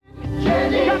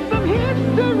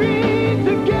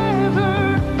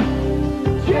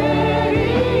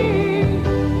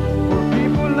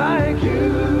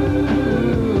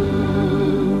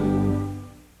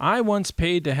once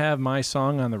paid to have my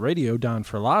song on the radio, Don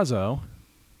Ferlazzo.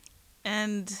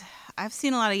 And I've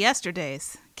seen a lot of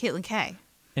yesterdays, Caitlin Kay.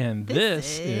 And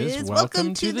this is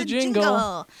Welcome to the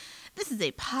Jingle. This is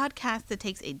a podcast that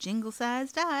takes a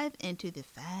jingle-sized dive into the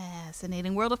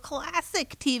fascinating world of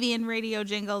classic TV and radio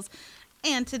jingles.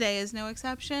 And today is no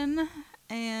exception.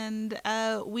 And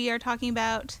we are talking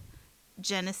about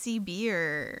Genesee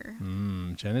Beer.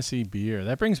 Genesee Beer.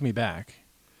 That brings me back.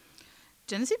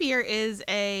 Genesee Beer is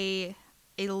a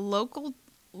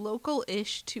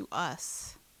local-ish to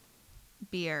us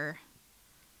beer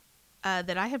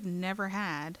that I have never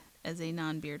had as a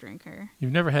non-beer drinker.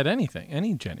 You've never had anything,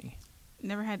 any Genny?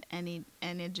 Never had any Genny.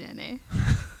 Any Genny.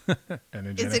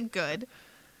 Is it good?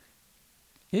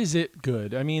 Is it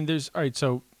good? I mean, all right,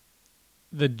 so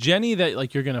the Genny that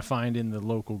like you're going to find in the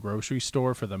local grocery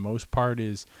store for the most part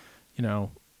is,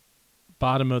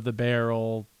 bottom of the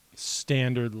barrel,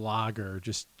 standard lager,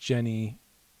 just Genesee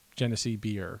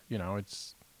Beer. I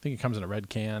think it comes in a red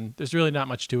can. There's really not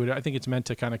much to it. I think it's meant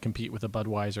to kind of compete with a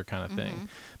Budweiser kind of thing.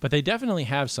 But they definitely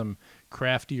have some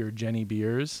craftier Genny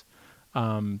beers.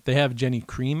 They have Genny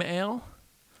Cream Ale,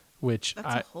 which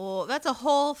that's a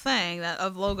whole thing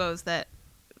of logos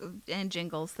and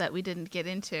jingles that we didn't get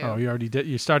into. Oh, you already did.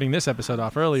 You're starting this episode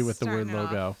off early with the word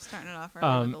logo. Starting it off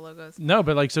early with the logos. No,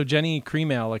 but so Genny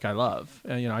Cream Ale, I love.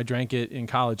 I drank it in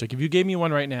college. Like if you gave me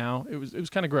one right now, it was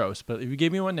kind of gross. But if you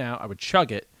gave me one now, I would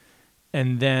chug it.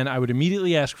 And then I would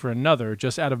immediately ask for another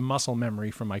just out of muscle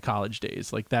memory from my college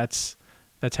days. Like that's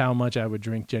how much I would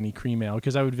drink Genny Cream Ale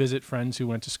because I would visit friends who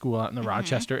went to school out in the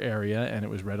Rochester area and it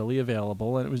was readily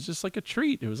available and it was just like a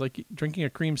treat. It was like drinking a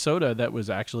cream soda that was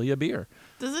actually a beer.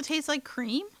 Does it taste like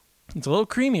cream? It's a little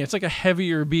creamy. It's like a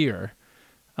heavier beer.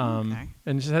 Okay.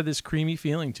 And it just had this creamy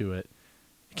feeling to it.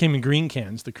 It came in green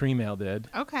cans, the Cream Ale did.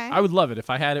 Okay. I would love it. If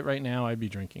I had it right now, I'd be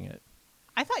drinking it.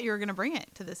 I thought you were going to bring it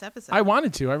to this episode. I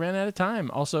wanted to. I ran out of time.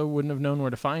 Also, wouldn't have known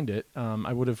where to find it.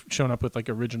 I would have shown up with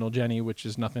original Genny, which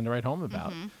is nothing to write home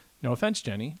about. No offense,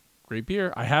 Genny. Great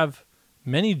beer. I have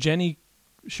many Genny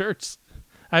shirts.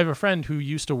 I have a friend who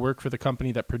used to work for the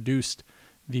company that produced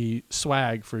the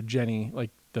swag for Genny,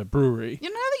 like the brewery. Now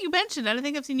that you mentioned it, I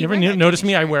think I've seen you ever notice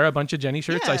me? I wear a bunch of Genny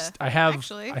shirts. Yeah,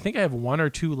 I think I have one or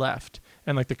two left.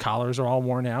 And the collars are all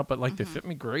worn out, but they fit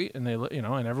me great, and they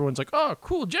and everyone's like, "Oh,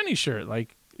 cool Genny shirt!"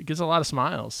 It gets a lot of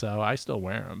smiles, so I still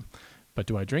wear them. But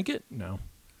do I drink it? No.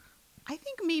 I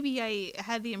think maybe I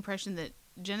had the impression that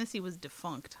Genesee was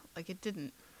defunct, it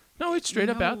didn't. No, it's straight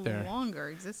up out there. No longer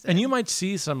existed. And you might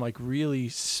see some really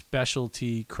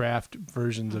specialty craft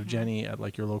versions of Genny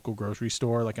at your local grocery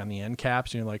store, on the end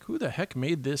caps, and you're like, "Who the heck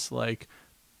made this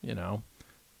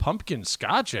pumpkin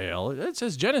Scotch ale? It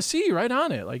says Genesee right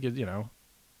on it."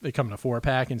 They come in a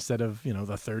 4-pack instead of,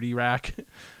 the 30 rack.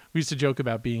 We used to joke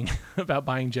about about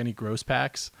buying Genny gross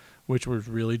packs, which was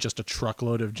really just a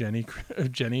truckload of Genny.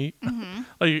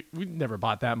 We never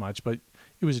bought that much, but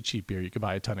it was a cheap beer. You could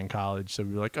buy a ton in college. So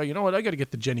we were like, "Oh, you know what? I got to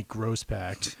get the Genny gross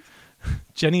pack."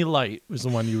 Genny Light was the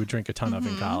one you would drink a ton of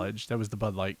in college. That was the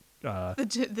Bud Light the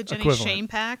Genny equivalent. Shane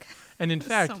pack. And in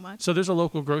fact, so there's a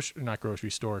local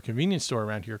convenience store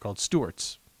around here called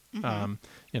Stewart's.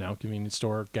 Convenience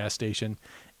store, gas station.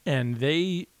 And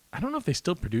I don't know if they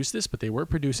still produce this, but they were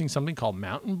producing something called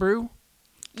Mountain Brew.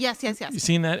 Yes. You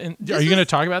seen that? Are you going to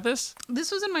talk about this?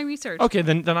 This was in my research. Okay,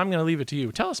 then I'm going to leave it to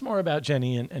you. Tell us more about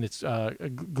Genny and its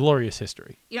glorious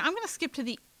history. I'm going to skip to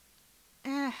the...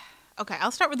 Okay, I'll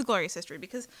start with the glorious history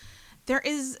because there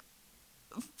is,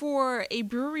 for a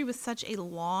brewery with such a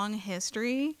long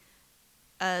history,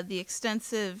 the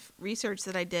extensive research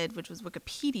that I did, which was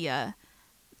Wikipedia,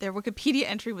 their Wikipedia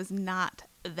entry was not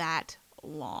that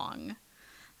long.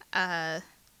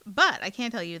 But I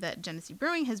can tell you that Genesee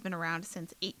Brewing has been around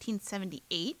since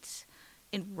 1878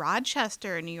 in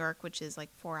Rochester, New York, which is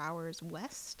 4 hours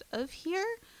west of here.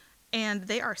 And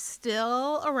they are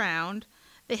still around.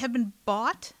 They have been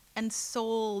bought and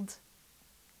sold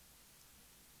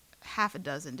half a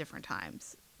dozen different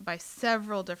times by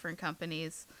several different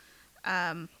companies.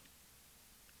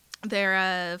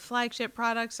 Their flagship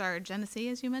products are Genesee,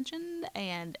 as you mentioned,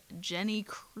 and Genny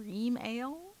Cream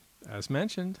Ale. As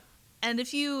mentioned. And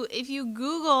if you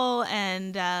Google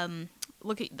and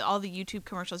look at all the YouTube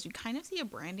commercials, you kind of see a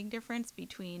branding difference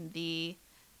between the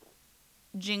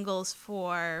jingles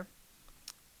for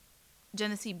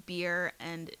Genesee Beer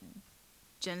and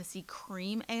Genesee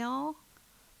Cream Ale.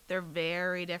 They're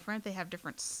very different. They have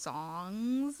different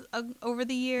songs over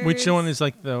the years. Which one is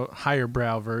the higher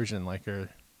brow version,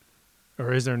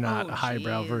 or is there not a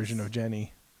highbrow version of Genny?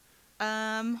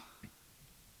 I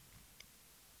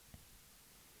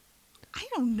I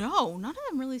don't know. None of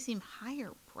them really seem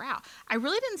higher brow. I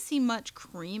really didn't see much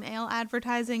cream ale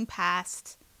advertising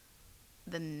past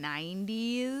the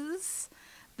 90s.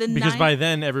 Because by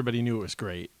then everybody knew it was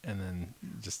great, and then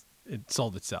just it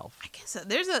sold itself. I guess so.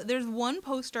 There's one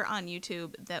poster on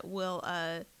YouTube that will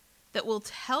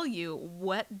tell you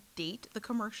what date the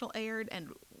commercial aired and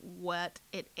what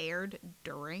it aired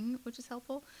during, which is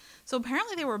helpful. So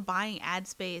apparently they were buying ad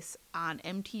space on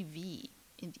MTV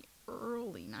in the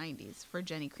early 90s for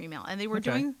Genny Cream Ale, and they were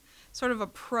doing sort of a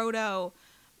proto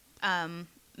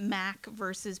Mac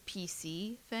versus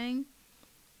PC thing.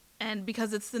 And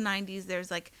because it's the 90s,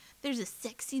 there's a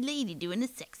sexy lady doing a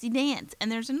sexy dance,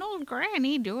 and there's an old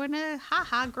granny doing a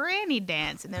ha-ha granny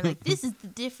dance. And they're like, this is the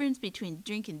difference between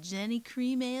drinking Genny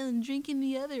Cream Ale and drinking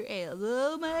the other ale.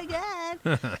 Oh, my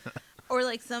God. Or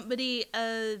like somebody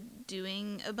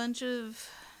doing a bunch of,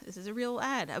 this is a real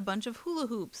ad, a bunch of hula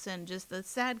hoops and just the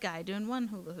sad guy doing one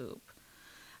hula hoop.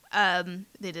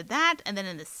 They did that, and then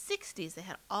in the 60s, they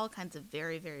had all kinds of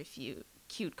very, very few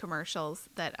cute commercials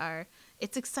that are,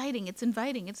 it's exciting, it's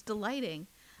inviting, it's delighting,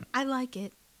 I like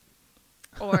it,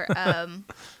 or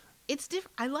it's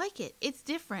different, I like it, it's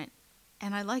different,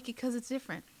 and I like it because it's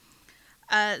different.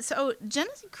 So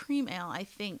Genesee Cream Ale, I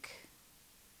think,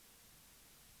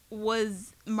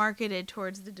 was marketed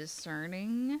towards the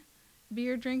discerning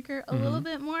beer drinker a little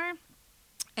bit more,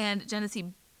 and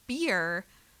Genesee Beer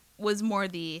was more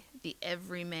the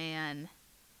everyman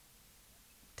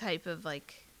type of,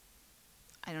 like,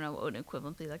 I don't know what would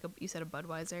equivalent be, like you said, a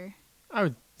Budweiser? I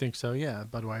would think so, yeah.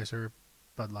 Budweiser,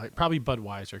 Bud Light. Probably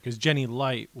Budweiser, because Genny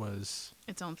Light was...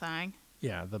 its own thing.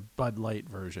 Yeah, the Bud Light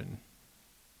version.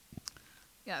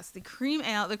 Yes, the cream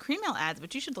ale ads,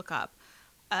 which you should look up.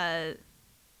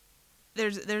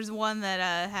 There's one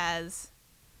that has...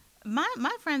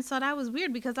 My friends thought I was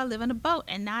weird because I live in a boat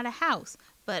and not a house.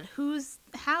 But whose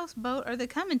houseboat are they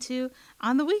coming to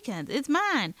on the weekends? It's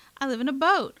mine. I live in a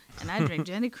boat, and I drink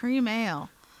Genny Cream Ale.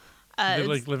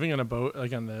 Like living on a boat,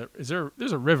 like on the...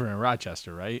 There's a river in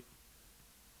Rochester, right?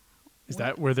 Is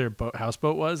that where their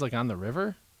houseboat was, like on the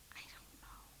river? I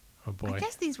don't know. Oh, boy. I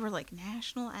guess these were like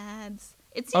national ads.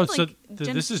 It seems like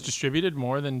this is distributed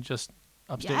more than just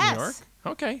upstate New York?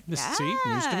 Okay. See,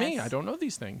 news to me. I don't know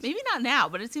these things. Maybe not now,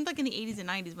 but it seemed like in the 80s and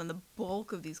 90s when the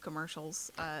bulk of these commercials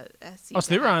so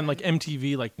they were on like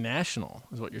MTV, like national,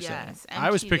 is what you're saying. MTV. I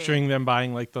was picturing them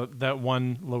buying like that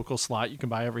one local slot you can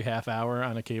buy every half hour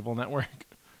on a cable network.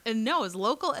 And no, as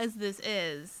local as this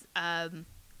is,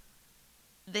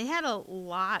 they had a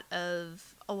lot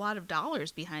of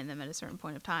dollars behind them at a certain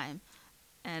point of time.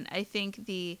 And I think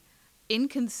the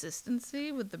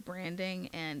inconsistency with the branding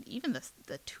and even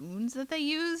the tunes that they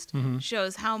used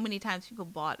shows how many times people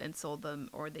bought and sold them,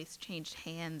 or they changed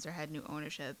hands or had new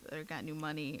ownership or got new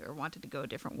money or wanted to go a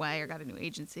different way or got a new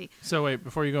agency. So wait,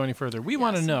 before you go any further, we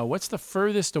want to know, what's the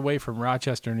furthest away from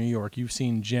Rochester, New York you've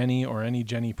seen Genny or any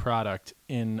Genny product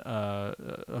in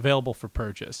available for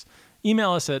purchase?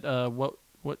 Email us at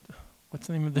what's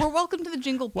the name of the... We're welcome to the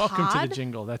jingle pod. Welcome to the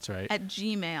jingle, that's right. At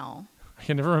Gmail. I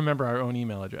can never remember our own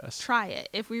email address. Try it.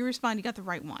 If we respond, you got the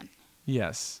right one.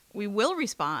 Yes. We will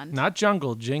respond. Not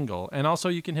jungle, jingle. And also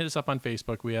you can hit us up on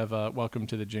Facebook. We have Welcome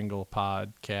to the Jingle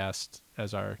podcast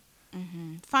as our...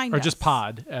 Find or us. just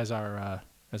pod as our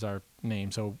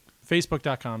name. So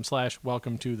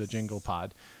facebook.com/welcome to the jingle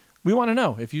pod. We want to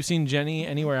know if you've seen Genny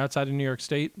anywhere outside of New York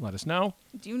State. Let us know.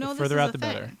 Do you know the further this is out the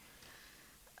thing?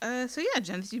 better. So yeah,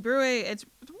 Genesee Brewery. It's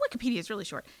Wikipedia is really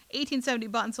short. 1870,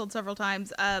 bought and sold several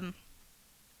times.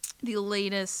 The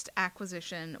latest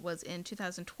acquisition was in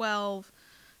 2012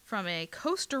 from a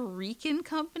Costa Rican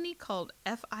company called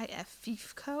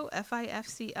FIFCO,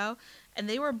 and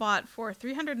they were bought for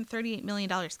 $338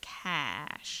 million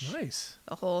cash. Nice.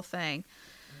 The whole thing.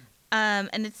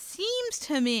 And it seems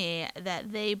to me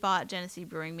that they bought Genesee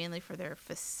Brewing mainly for their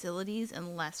facilities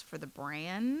and less for the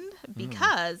brand.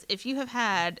 Because if you live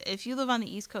on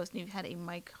the East Coast and you've had a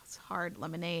Mike's Hard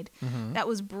Lemonade, that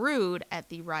was brewed at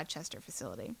the Rochester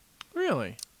facility.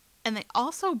 Really? And they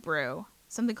also brew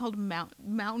something called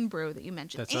Mountain Brew that you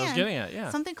mentioned. That's what I was getting at, yeah.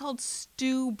 Something called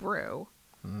Stew Brew.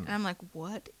 And I'm like,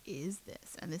 what is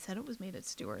this? And they said it was made at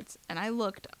Stewart's. And I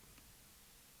looked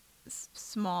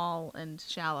small and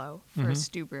shallow for a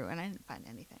stew brew, and I didn't find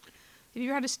anything. Have you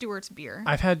ever had a Stewart's beer?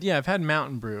 I've had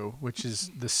Mountain Brew, which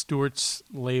is the Stewart's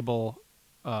label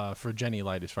for Genny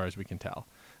Light, as far as we can tell.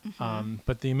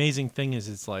 But the amazing thing is,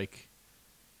 it's like,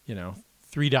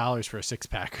 $3 for a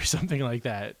 6-pack or something like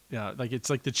that. Like it's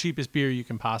like the cheapest beer you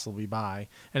can possibly buy,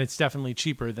 and it's definitely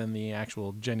cheaper than the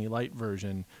actual Genny Light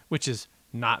version, which is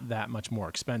not that much more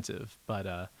expensive.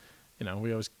 But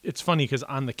it's funny because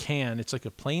on the can, it's like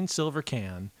a plain silver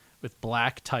can with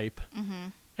black type,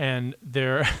 and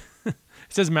they're it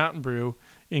says Mountain Brew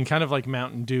in kind of like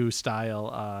Mountain Dew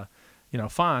style,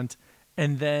 font,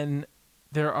 and then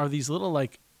there are these little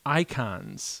like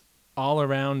icons all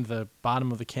around the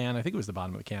bottom of the can. I think it was the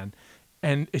bottom of the can.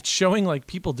 And it's showing like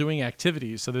people doing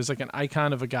activities. So there's like an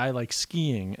icon of a guy like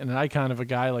skiing and an icon of a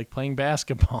guy like playing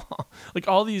basketball. Like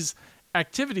all these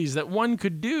activities that one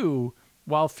could do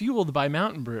while fueled by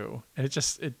Mountain Brew. And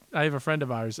I have a friend of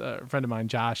mine,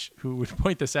 Josh, who would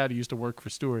point this out. He used to work for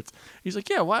Stewart's. He's like,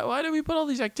 yeah, why do we put all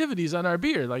these activities on our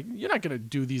beer? Like, you're not going to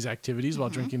do these activities while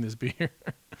drinking this beer.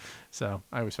 So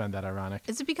I always find that ironic.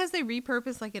 Is it because they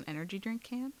repurposed like an energy drink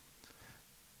can?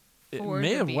 It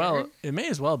may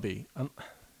as well be.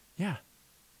 Yeah.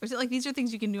 Or is it like these are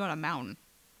things you can do on a mountain?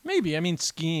 Maybe. I mean,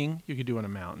 skiing you could do on a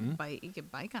mountain. You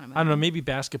could bike on a mountain. I don't know. Maybe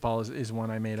basketball is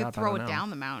one I made you up. could throw I don't it know. down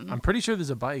the mountain. I'm pretty sure there's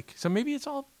a bike. So maybe it's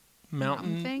all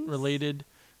mountain things? related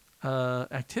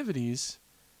activities.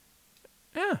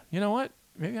 Yeah. You know what?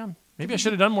 Maybe I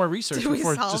should have done more research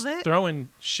before just throwing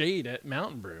shade at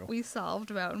Mountain Brew. We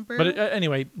solved Mountain Brew. But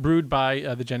anyway, brewed by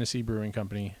the Genesee Brewing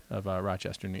Company of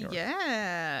Rochester, New York.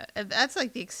 Yeah. That's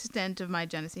like the extent of my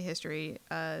Genesee history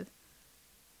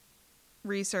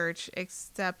research,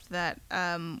 except that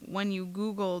when you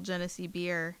Google Genesee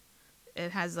Beer, it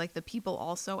has like the people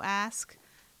also ask.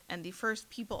 And the first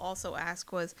people also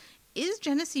ask was, is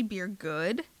Genesee Beer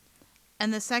good?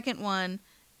 And the second one,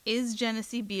 is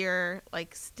Genesee Beer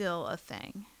like still a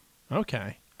thing?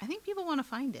 Okay. I think people want to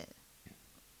find it.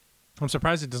 I'm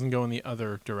surprised it doesn't go in the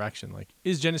other direction. Like,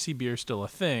 is Genesee Beer still a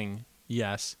thing?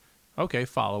 Yes. Okay,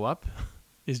 follow up.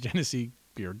 Is Genesee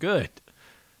Beer good?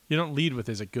 You don't lead with,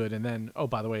 is it good? And then, oh,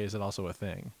 by the way, is it also a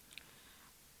thing?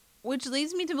 Which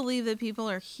leads me to believe that people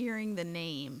are hearing the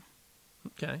name.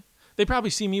 Okay. They probably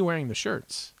see me wearing the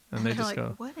shirts. And they just like,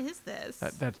 go, what is this?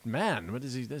 That man, what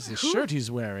is he? This is shirt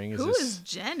he's wearing. Who is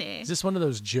Jenny? Is this one of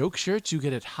those joke shirts you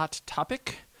get at Hot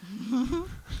Topic?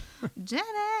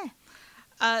 Jenny.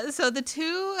 So the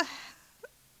two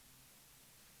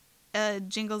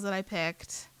jingles that I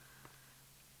picked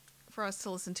for us to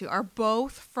listen to are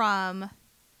both from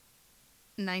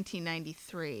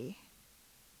 1993.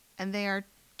 And they are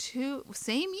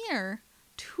same year,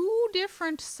 two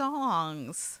different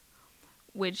songs,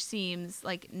 which seems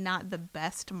like not the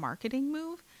best marketing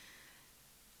move.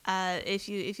 If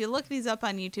you look these up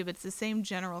on YouTube, it's the same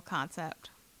general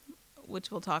concept, which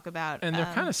we'll talk about. And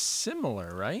they're kind of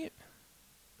similar, right?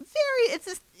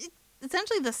 It's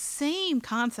essentially the same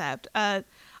concept.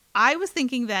 I was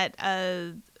thinking that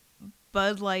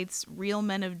Bud Light's Real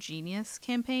Men of Genius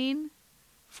campaign,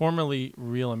 formerly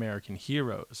Real American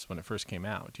Heroes, when it first came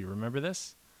out. Do you remember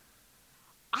this?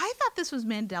 I thought this was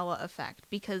Mandela Effect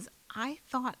because I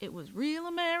thought it was Real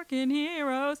American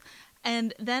Heroes.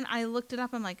 And then I looked it up.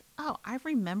 I'm like, oh, I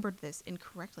remembered this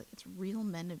incorrectly. It's Real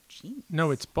Men of Genius.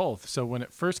 No, it's both. So when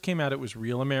it first came out, it was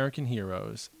Real American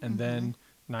Heroes. And then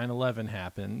 9/11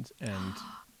 happened. And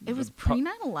it was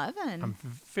pre-9/11. I'm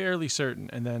fairly certain.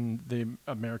 And then the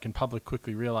American public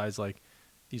quickly realized, like,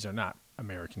 these are not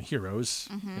American heroes.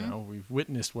 You know, we've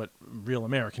witnessed what real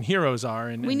American heroes are.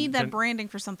 And we need that branding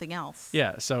for something else.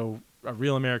 Yeah. So a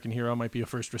real American hero might be a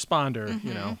first responder,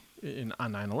 you know,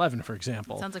 on 9/11, for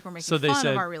example. Sounds like we're making fun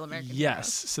of our real American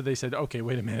yes. heroes. So they said, okay,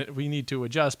 wait a minute. We need to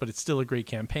adjust, but it's still a great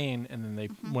campaign. And then they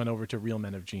went over to Real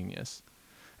Men of Genius.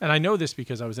 And I know this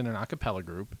because I was in an a cappella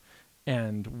group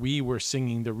and we were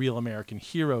singing the Real American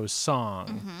Heroes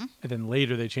song. And then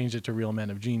later they changed it to Real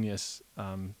Men of Genius.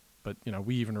 But, you know,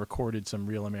 we even recorded some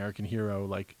Real American Hero,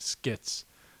 like, skits,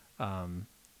 you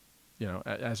know,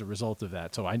 as a result of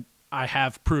that. So I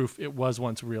have proof it was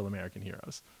once Real American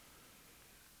Heroes.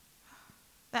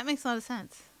 That makes a lot of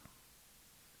sense.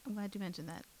 I'm glad you mentioned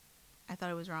that. I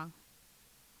thought it was wrong.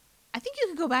 I think you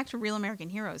could go back to Real American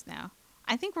Heroes now.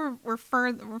 I think we're far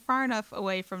enough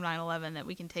away from 9/11 that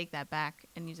we can take that back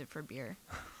and use it for beer.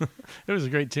 It was a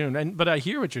great tune. But I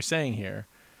hear what you're saying here,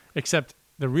 except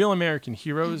the Real American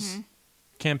Heroes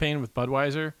campaign with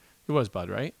Budweiser, it was Bud,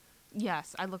 right?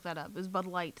 Yes, I looked that up. It was Bud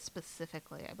Light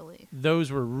specifically, I believe.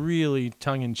 Those were really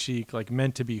tongue-in-cheek, like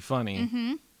meant to be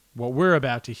funny. What we're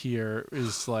about to hear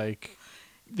is like,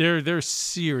 they're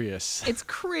serious. It's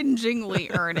cringingly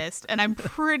earnest, and I'm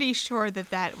pretty sure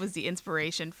that was the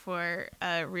inspiration for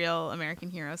Real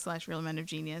American Hero / Real Men of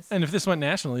Genius. And if this went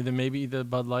nationally, then maybe the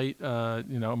Bud Light,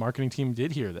 marketing team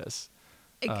did hear this.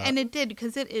 And it did,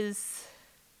 because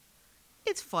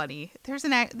it's funny. There's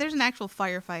an actual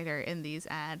firefighter in these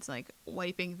ads, like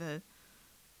wiping the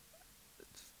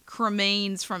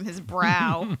cremains from his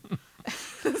brow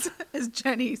as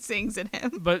Jenny sings in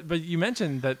him. But you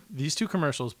mentioned that these two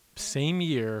commercials, same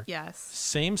year, Yes,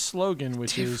 same slogan,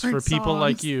 which is Different for people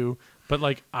like songs. you, but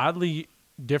like oddly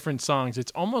different songs.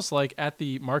 It's almost like at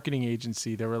the marketing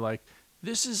agency, they were like,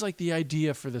 this is like the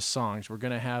idea for the songs. We're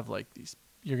going to have like these,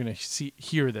 you're going to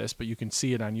hear this, but you can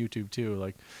see it on YouTube too.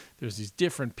 Like there's these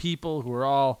different people who are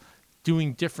all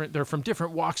doing different, they're from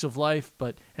different walks of life,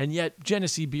 and yet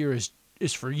Genesee Beer is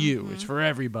for you. It's for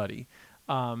everybody.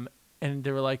 And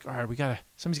they were like, all right,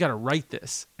 somebody's got to write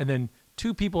this. And then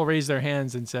two people raised their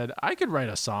hands and said, I could write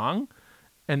a song.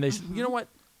 And they said, you know what?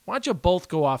 Why don't you both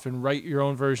go off and write your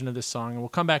own version of this song, and we'll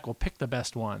come back, we'll pick the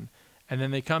best one. And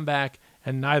then they come back,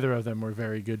 and neither of them were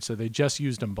very good, so they just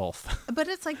used them both. but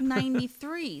it's like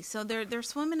 93, so they're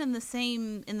swimming in the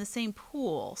same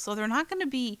pool, so they're not going to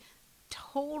be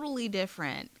totally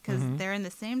different because they're in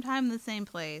the same time, in the same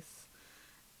place.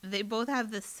 They both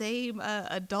have the same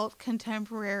adult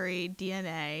contemporary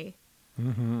DNA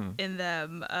in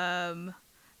them.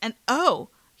 And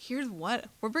here's what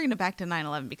we're bringing it back to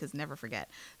 9/11 because never forget.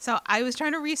 So I was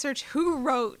trying to research who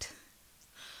wrote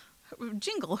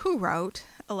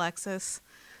Alexis,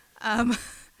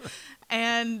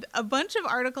 and a bunch of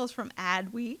articles from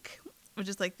Adweek, which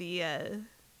is like the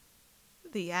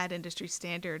ad industry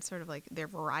standard, sort of like their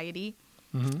variety.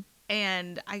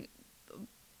 And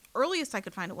earliest I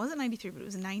could find, it wasn't 93, but it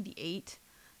was 98.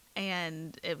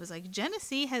 And it was like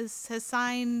Genesee has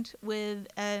signed with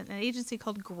an agency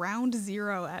called Ground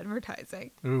Zero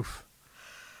Advertising. Oof.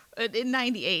 In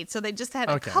 98. So they just had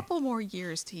a couple more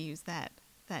years to use that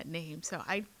name. So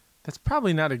That's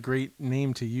probably not a great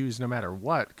name to use no matter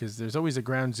what, because there's always a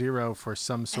ground zero for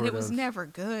some sort of... And it was never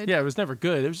good. Yeah, it was never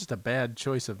good. It was just a bad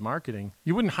choice of marketing.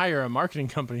 You wouldn't hire a marketing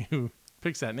company who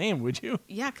picks that name, would you?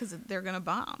 Yeah, because they're going to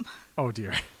bomb. Oh,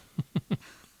 dear.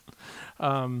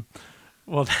 Well,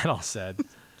 that all said,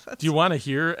 do you want to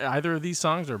hear either of these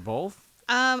songs or both?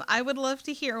 I would love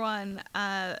to hear one,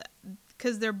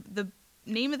 because the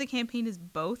name of the campaign is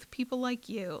Both People Like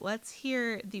You. Let's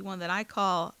hear the one that I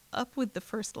call Up With the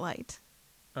First Light.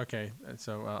 Okay,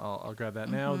 so I'll grab that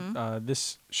now.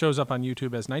 This shows up on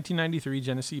YouTube as 1993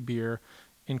 Genesee Beer,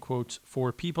 in quotes,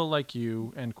 for people like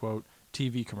you, end quote,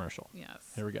 TV commercial.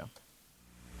 Yes. Here we go.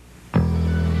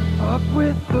 Up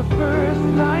with the first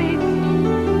light,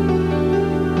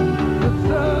 the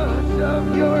touch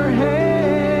of your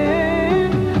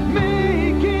hand,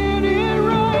 making it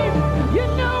right. You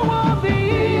know on the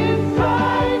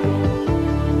inside,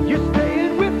 you're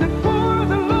staying with it for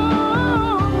the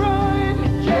long run.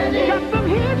 Jenny, got some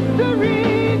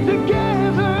history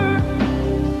together.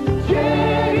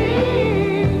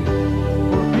 Jenny,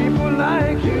 for people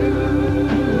like you.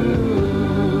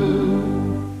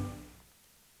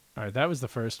 All right, that was the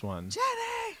first one. Jenny!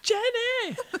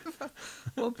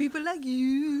 Well, people like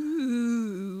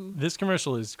you. This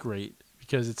commercial is great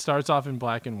because it starts off in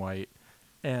black and white,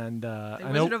 and I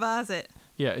know, Wizard of Oz it.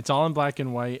 yeah, it's all in black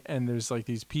and white, and there's like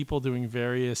these people doing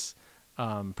various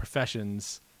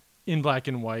professions in black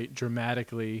and white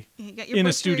dramatically You got your in a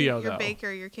butcher, studio, your though.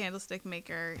 baker, your candlestick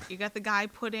maker. You got the guy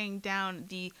putting down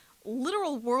the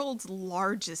literal world's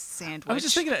largest sandwich. I was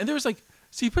just thinking that, and there was like,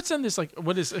 so he puts on this like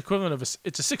what is equivalent of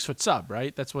it's a 6 foot sub,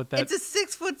 right? That's what that. It's a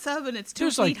 6 foot sub and it's 2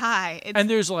 There's, feet like- high. and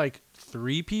there's like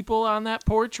 3 people on that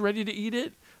porch ready to eat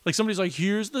it. Like somebody's like,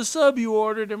 "Here's the sub you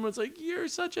ordered," and everyone's like, "You're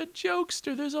such a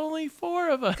jokester. There's only 4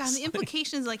 of us." God, the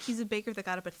implication is like he's a baker that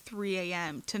got up at 3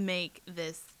 a.m. to make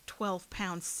this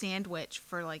 12-pound sandwich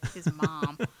for like his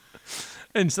mom.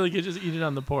 And so they could just eat it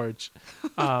on the porch.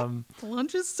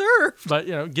 Lunch is served.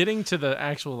 But getting to the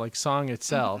actual like song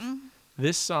itself,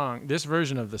 this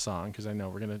version of the song, because I know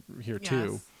we're gonna hear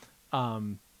two.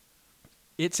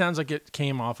 It sounds like it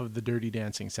came off of the Dirty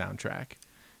Dancing soundtrack.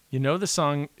 You know the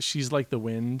song "She's Like the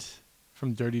Wind"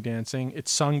 from Dirty Dancing?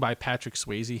 It's sung by Patrick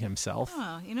Swayze himself.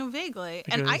 Oh, vaguely.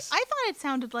 Because- And I thought it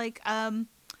sounded like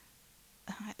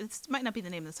this might not be the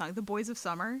name of the song. The Boys of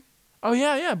Summer. Oh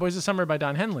yeah, "Boys of Summer" by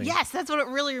Don Henley. Yes, that's what it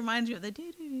really reminds you of. The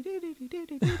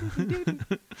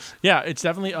do-do-do-do-do-do-do-do-do-do. Yeah, it's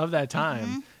definitely of that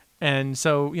time. And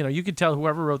so, you could tell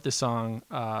whoever wrote this song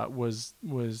was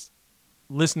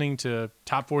listening to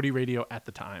top 40 radio at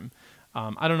the time.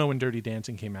 I don't know when Dirty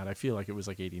Dancing came out. I feel like it was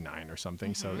like 89 or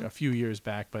something, so a few years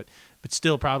back, but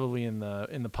still probably in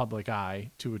the public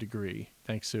eye to a degree,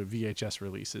 thanks to VHS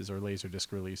releases or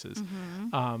Laserdisc releases.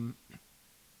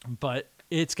 But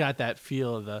it's got that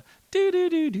feel of the do do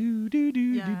do do do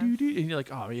do do do do, and you're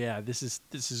like, oh yeah, this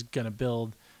is gonna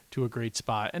build to a great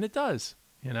spot, and it does,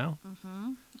 And I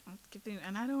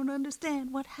don't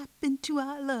understand what happened to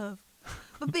our love,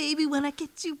 but baby, when I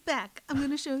get you back, I'm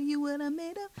gonna show you what I'm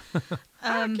made of.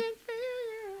 I can feel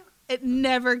you. It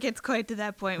never gets quite to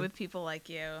that point with people like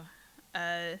you.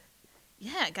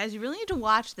 Yeah, guys, you really need to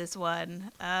watch this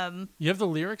one. You have the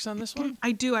lyrics on this one?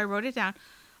 I do. I wrote it down.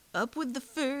 Up with the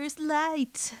first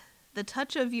light, the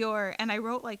touch of your, and I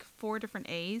wrote like 4 different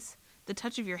A's. The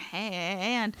touch of your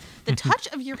hand, the touch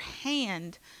of your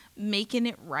hand, making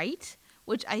it right,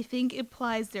 which I think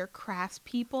implies they're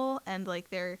craftspeople and like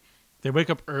they wake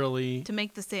up early to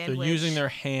make the sandwich. They're using their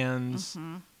hands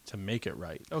to make it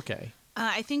right. Okay.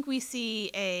 I think we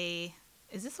see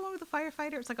is this the one with the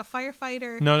firefighter? It's like a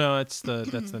firefighter. No, that's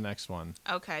the next one.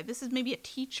 Okay, this is maybe a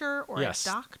teacher or a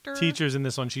doctor. Teacher's in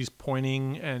this one. She's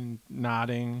pointing and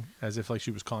nodding as if like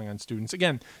she was calling on students.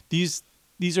 Again, these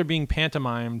are being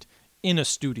pantomimed in a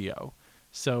studio,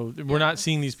 so we're not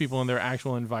seeing these people in their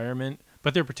actual environment,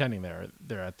 but they're pretending they're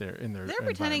at their in their. They're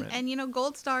pretending, and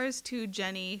gold stars to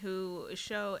Jenny, who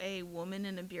show a woman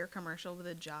in a beer commercial with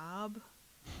a job.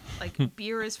 Like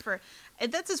beer is for,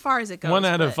 that's as far as it goes. 1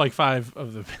 out of like 5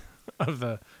 of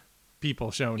the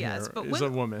people shown here is a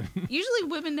woman. Usually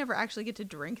women never actually get to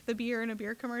drink the beer in a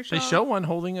beer commercial. They show one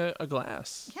holding a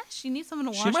glass. Yeah, she needs someone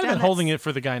to wash. She might have been holding it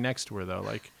for the guy next to her though.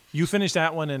 Like, you finish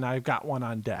that one and I've got one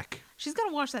on deck. She's got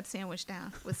to wash that sandwich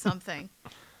down with something,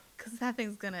 because that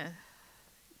thing's gonna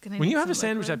when you have a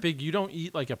sandwich that big, you don't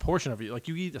eat like a portion of it. Like,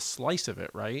 you eat a slice of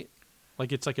it, right?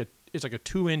 Like it's like a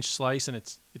 2-inch slice and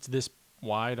it's this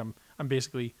wide. I'm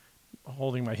basically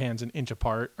holding my hands an inch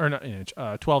apart, or not an inch,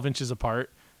 12 inches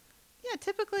apart. Yeah,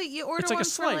 typically you order it's like one a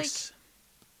slice. For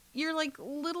your like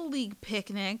little league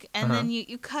picnic, and then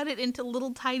you cut it into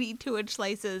little tiny 2-inch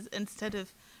slices instead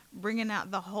of bringing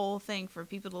out the whole thing for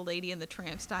people to Lady and the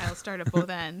Tramp style, start at both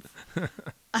ends.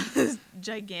 This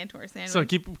gigantor sandwich. So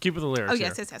keep with the lyrics. Oh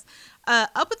yes, here. yes.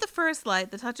 Up at the first light,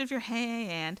 the touch of your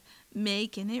hand,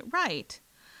 making it right.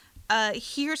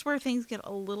 Here's where things get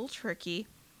a little tricky.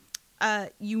 All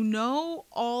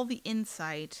the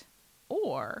insight,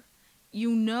 or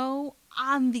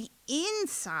on the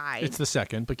inside. It's the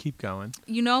second, but keep going.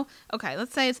 Okay,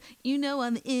 let's say it's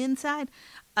on the inside.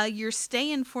 You're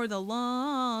staying for the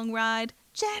long ride,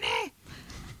 Jenny.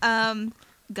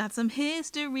 Got some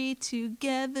history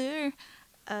together.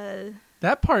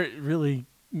 That part really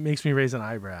makes me raise an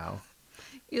eyebrow.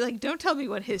 You're like, don't tell me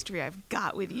what history I've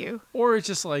got with you. Or it's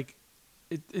just like,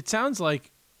 it sounds like,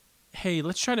 hey,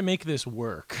 let's try to make this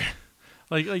work.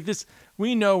 like this,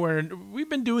 we know we've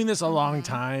been doing this a long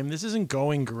time. This isn't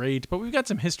going great, but we've got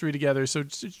some history together, so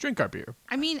just drink our beer.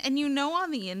 I mean, and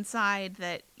on the inside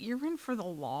that you're in for the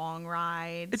long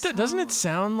ride. Doesn't it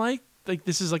sound like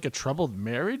this is like a troubled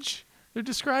marriage they're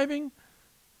describing?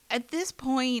 At this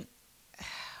point,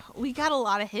 we got a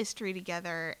lot of history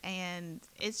together, and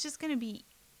it's just going to be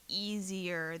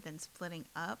easier than splitting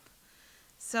up.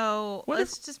 So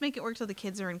let's just make it work till the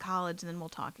kids are in college, and then we'll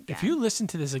talk again. If you listen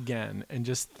to this again and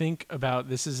just think about,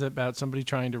 this is about somebody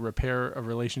trying to repair a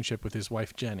relationship with his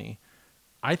wife, Jenny,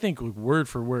 I think word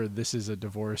for word, this is a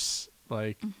divorce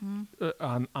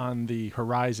on the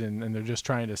horizon, and they're just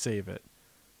trying to save it.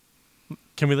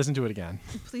 Can we listen to it again?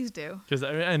 Please do.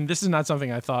 And this is not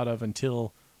something I thought of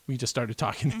until we just started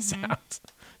talking this out.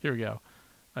 Here we go.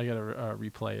 I got to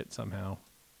replay it somehow.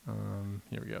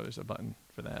 Here we go. There's a button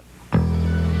for that.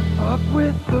 Up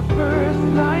with the first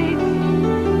light,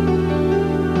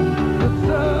 the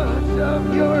touch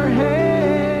of your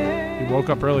hand. He woke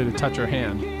up early to touch her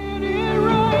hand. Get it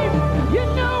right,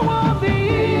 on the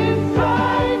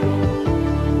inside.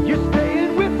 You're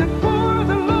staying with it for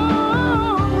the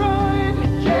long ride.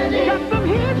 Jenny. Got some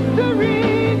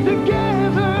history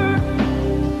together.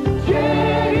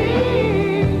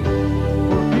 Jenny,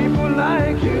 for people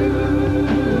like you.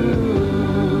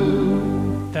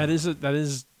 That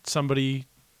is somebody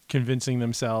convincing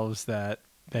themselves that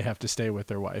they have to stay with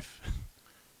their wife.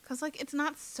 Because, it's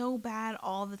not so bad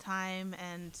all the time,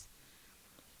 and...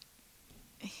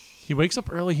 He wakes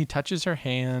up early, he touches her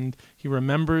hand, he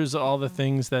remembers all the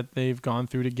things that they've gone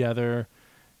through together.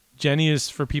 Jenny is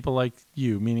for people like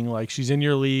you, meaning like she's in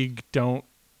your league, don't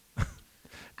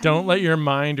let your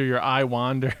mind or your eye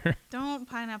wander. Don't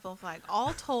pineapple flag.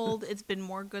 All told, it's been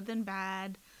more good than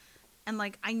bad. And,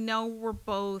 I know we're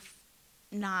both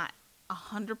not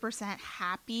 100%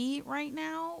 happy right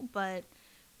now, but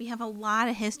we have a lot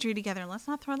of history together. Let's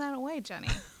not throw that away, Jenny.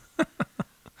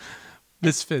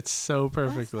 This fits so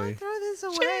perfectly. Let's not throw this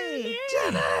away.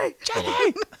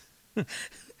 Jenny!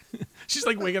 She's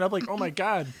waking up oh my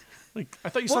God. I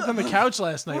thought you slept on the couch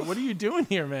last night. What are you doing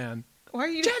here, man? Why are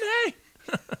you... Jenny!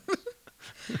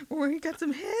 We got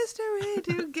some history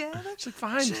together. She's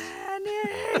fine.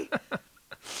 Jenny!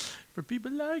 For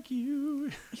people like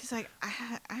you. He's like,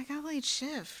 I got late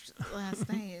shift last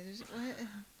night.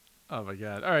 Oh my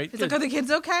God! All right. He's good. like, "Are the kids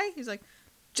okay?" He's like,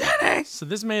 "Jenny." So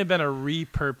this may have been a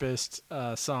repurposed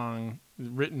song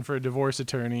written for a divorce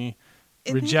attorney,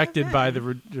 It may have rejected by the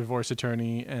been. divorce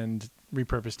attorney, and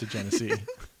repurposed to Genesee.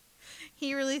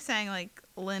 He really sang like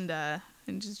Linda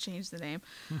and just changed the name.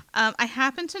 I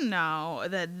happen to know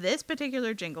that this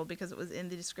particular jingle, because it was in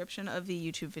the description of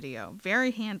the YouTube video,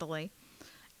 very handily,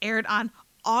 aired on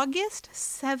August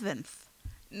 7th,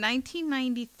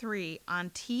 1993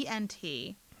 on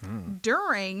TNT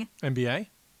during, NBA?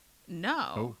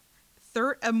 no,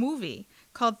 a movie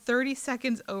called 30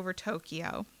 Seconds Over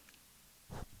Tokyo.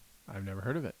 I've never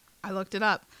heard of it. I looked it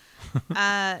up.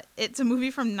 It's a movie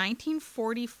from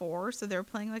 1944, so they're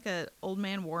playing like a old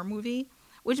man war movie,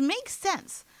 which makes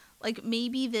sense. Like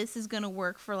maybe this is gonna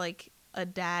work for like a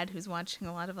dad who's watching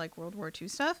a lot of like World War II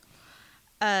stuff.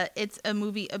 It's a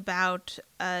movie about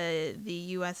the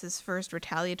U.S.'s first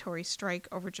retaliatory strike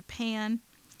over Japan.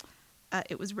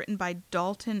 It was written by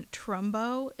Dalton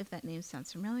Trumbo. If that name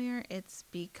sounds familiar, it's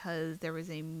because there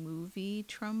was a movie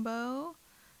Trumbo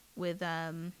with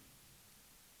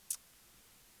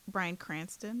Bryan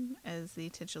Cranston as the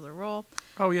titular role.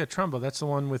 Oh yeah, Trumbo. That's the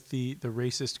one with the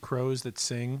racist crows that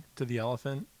sing to the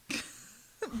elephant.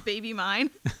 Baby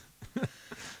Mine.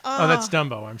 Oh, that's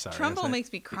Dumbo. I'm sorry. Trumbo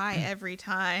makes me cry every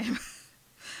time.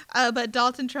 But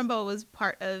Dalton Trumbo was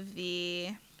part of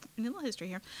a little history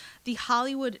here, the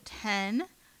Hollywood 10,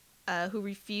 who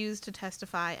refused to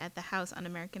testify at the House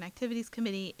Un-American Activities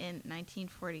Committee in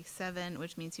 1947,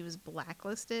 which means he was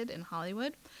blacklisted in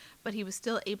Hollywood, but he was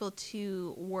still able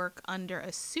to work under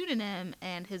a pseudonym,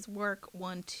 and his work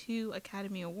won 2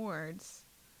 Academy Awards,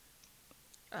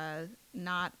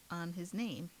 not on his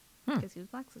name, because he was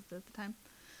blacklisted at the time.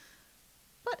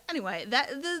 But anyway,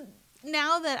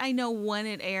 now that I know when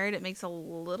it aired, it makes a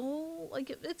little like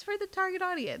it's for the target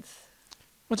audience.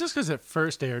 Well, just because it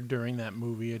first aired during that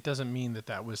movie, it doesn't mean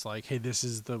that was like, hey, this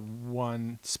is the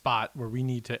one spot where we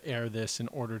need to air this in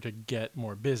order to get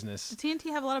more business. Does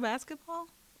TNT have a lot of basketball?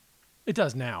 It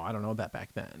does now. I don't know about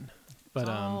back then. But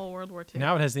World War II.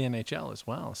 now it has the NHL as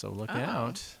well, so look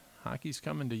out. Hockey's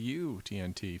coming to you,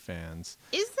 TNT fans.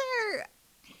 Is there...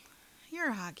 You're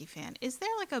a hockey fan. Is there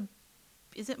like a...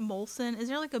 Is it Molson? Is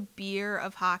there like a beer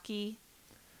of hockey?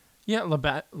 Yeah,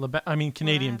 Labatt. I mean,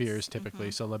 Canadian Labs, beers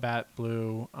typically. So Labatt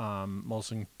Blue,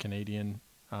 Molson Canadian.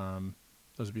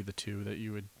 Those would be the two that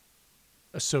you would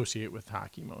associate with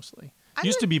hockey mostly.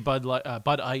 Used to be Bud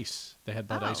Ice. They had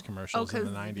Bud Ice commercials in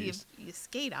the 90s. You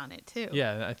skate on it too.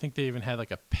 Yeah, I think they even had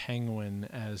like a penguin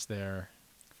as their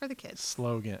For the kids.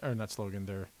 slogan, or not slogan,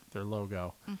 their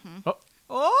logo. Mm-hmm.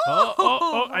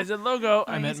 Oh, I said logo.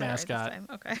 I you meant said it right this mascot. time.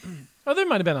 Okay. Oh, there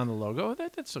might have been on the logo.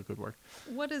 That's still good work.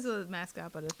 What is a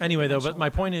mascot but a Anyway, though, but three-dimensional my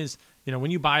logo? point is, when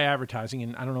you buy advertising,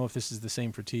 and I don't know if this is the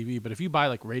same for TV, but if you buy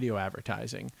like radio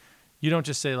advertising, you don't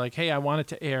just say like, hey, I want it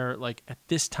to air like at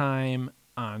this time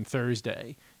on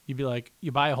Thursday. You'd be like,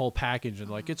 you buy a whole package and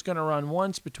like, it's going to run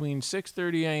once between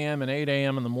 6:30 a.m. and 8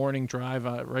 a.m. in the morning drive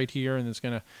right here. And it's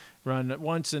going to run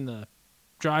once in the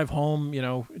drive home,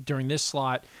 during this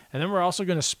slot. And then we're also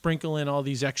going to sprinkle in all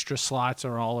these extra slots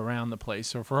are all around the place.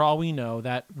 So for all we know,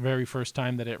 that very first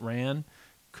time that it ran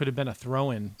could have been a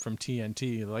throw-in from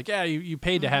TNT. Like, yeah, you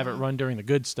paid to have it run during the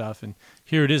good stuff. And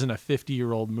here it is in a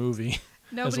 50-year-old movie.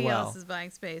 Nobody as well. else is buying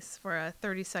space for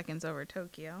 30 Seconds Over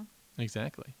Tokyo.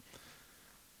 Exactly.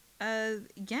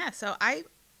 Yeah, so I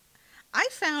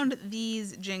found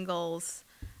these jingles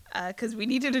because we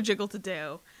needed a jingle to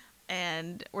do,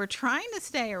 and we're trying to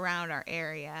stay around our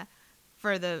area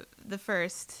for the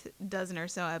first dozen or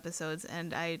so episodes,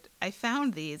 and I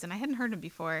found these, and I hadn't heard them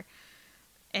before,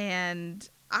 and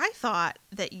I thought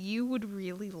that you would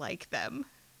really like them.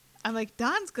 I'm like,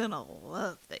 Don's gonna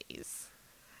love these.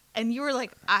 And you were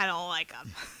like, I don't like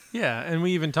them. Yeah, and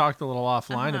we even talked a little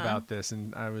offline about this,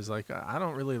 and I was like, I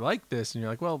don't really like this. And you're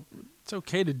like, well, it's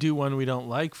okay to do one we don't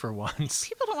like for once.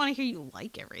 People don't want to hear you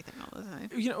like everything all the time.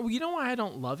 You know why I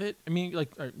don't love it? I mean,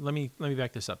 like, let me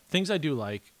back this up. Things I do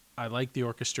like. I like the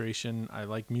orchestration. I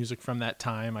like music from that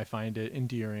time. I find it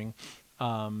endearing.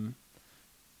 I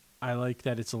like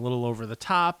that it's a little over the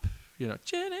top.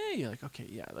 Jenny. You're like, okay,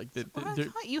 yeah, like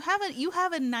you have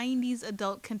a 90s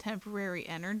adult contemporary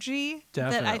energy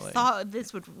Definitely. that I thought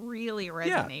this would really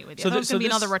resonate with you. I thought it was going to be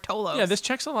another Rotolos. Yeah, this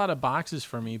checks a lot of boxes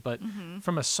for me, but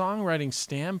from a songwriting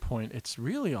standpoint, it's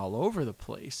really all over the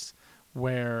place.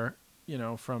 Where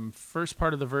from first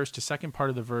part of the verse to second part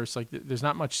of the verse, like there's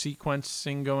not much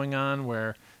sequencing going on.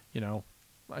 Where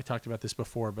I talked about this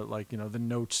before, but like the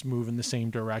notes move in the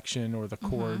same direction or the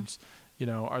chords.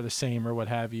 Are the same or what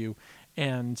have you.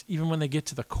 And even when they get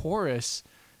to the chorus,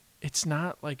 it's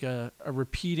not like a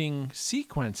repeating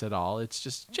sequence at all. It's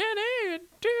just, Jenny,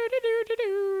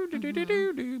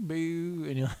 boo,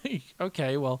 and you're like,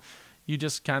 okay, well, you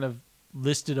just kind of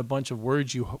listed a bunch of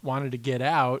words you wanted to get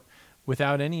out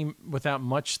without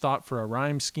much thought for a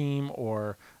rhyme scheme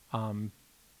or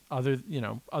other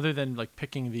than like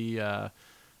picking the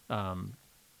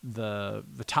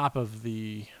top of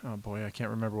the, oh boy, I can't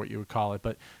remember what you would call it,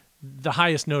 but the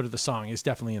highest note of the song is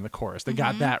definitely in the chorus. They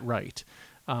got that right.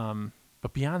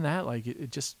 But beyond that, like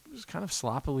it just was kind of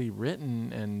sloppily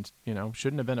written and,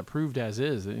 shouldn't have been approved as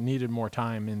is. It needed more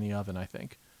time in the oven, I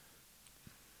think.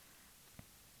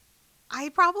 I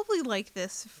probably like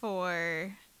this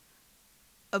for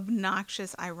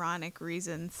obnoxious, ironic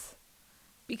reasons.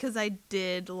 Because I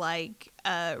did like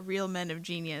Real Men of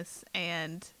Genius,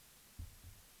 and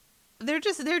they're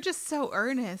just so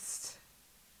earnest.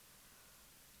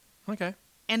 Okay.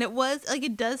 And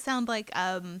it does sound like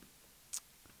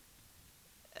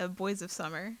Boys of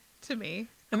Summer to me.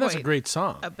 And that's a great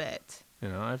song. A bit.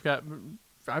 I've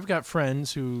got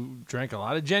friends who drank a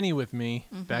lot of Jenny with me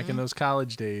back in those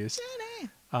college days. Jenny.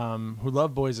 Who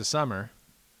love Boys of Summer.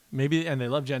 Maybe, and they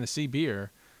love Genesee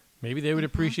Beer. Maybe they would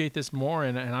appreciate this more,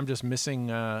 and I'm just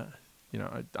missing,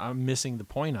 I'm missing the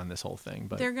point on this whole thing.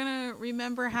 But they're gonna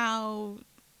remember how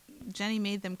Jenny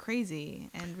made them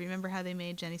crazy, and remember how they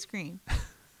made Jenny scream.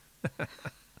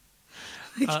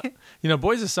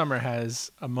 Boys of Summer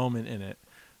has a moment in it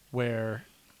where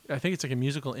I think it's like a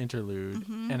musical interlude,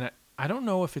 and I don't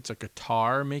know if it's a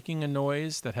guitar making a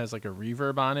noise that has like a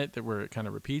reverb on it where it kind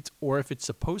of repeats, or if it's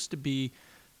supposed to be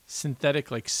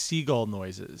synthetic like seagull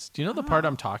noises. Do you know the part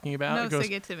I'm talking about? No,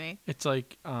 sing it to me. It's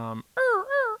like oh,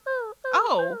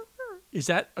 is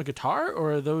that a guitar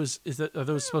or are those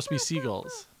supposed to be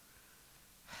seagulls?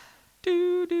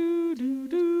 Do do do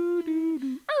do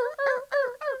do.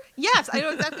 Yes, I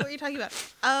know exactly what you're talking about.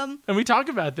 And we talk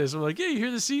about this. We're like, yeah, you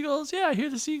hear the seagulls? Yeah, I hear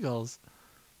the seagulls.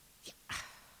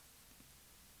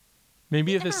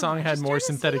 Maybe if this song had more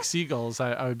synthetic seagulls,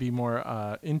 I would be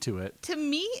more into it. To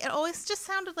me, it always just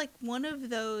sounded like one of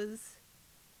those.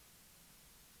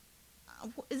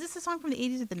 Is this a song from the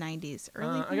 80s or the 90s?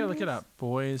 Early 90s? I gotta look it up.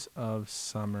 Boys of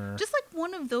Summer. Just like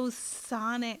one of those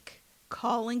sonic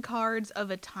calling cards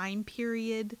of a time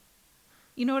period.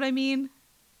 You know what I mean?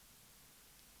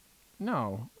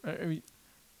 No.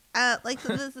 Like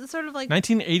the sort of like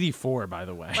 1984, by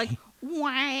the way. Like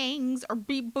wangs or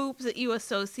beep boops that you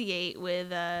associate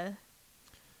with 80s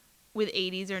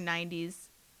or 90s.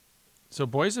 So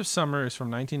Boys of Summer is from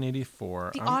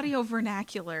 1984. The audio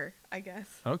vernacular, I guess.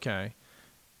 Okay.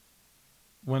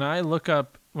 When I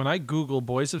Google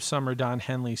Boys of Summer Don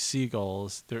Henley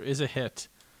Seagulls, there is a hit.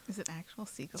 Is it actual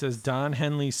seagulls? It says Don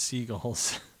Henley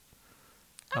Seagulls.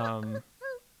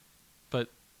 But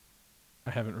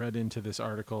I haven't read into this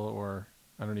article, or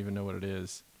I don't even know what it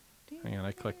is. Hang on,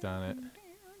 I clicked on it.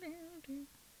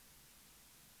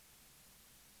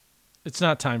 It's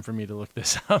not time for me to look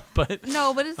this up, but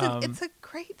no, but it's a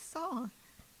great song.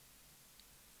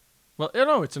 Well,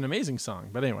 no, it's an amazing song.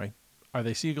 But anyway, are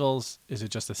they seagulls? Is it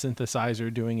just a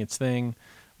synthesizer doing its thing?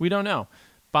 We don't know.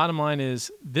 Bottom line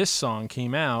is, this song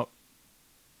came out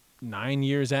 9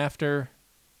 years after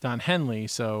Don Henley,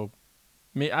 so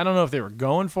I don't know if they were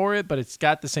going for it, but it's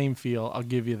got the same feel. I'll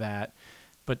give you that.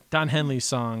 But Don Henley's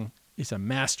song is a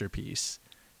masterpiece.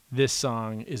 This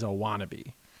song is a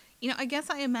wannabe. I guess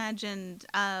I imagined.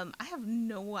 I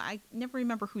never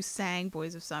remember who sang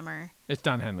 "Boys of Summer." It's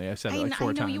Don Henley. I've said it like 4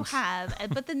 times. I know you have,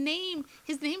 but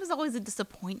his name is always a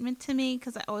disappointment to me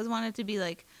because I always wanted it to be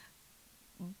like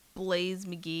Blaze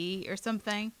McGee or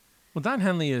something. Well, Don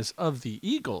Henley is of the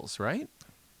Eagles, right?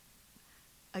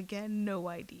 Again, no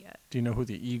idea. Do you know who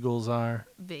the Eagles are?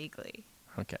 Vaguely.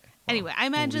 Okay. Well, anyway, I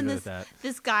imagine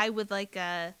this guy with like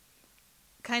a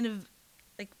kind of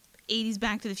like 80s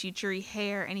Back to the Future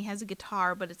hair, and he has a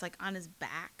guitar, but it's like on his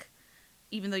back.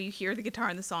 Even though you hear the guitar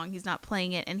in the song, he's not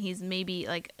playing it, and he's maybe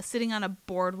like sitting on a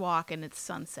boardwalk and it's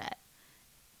sunset.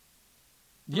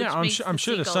 Yeah, I'm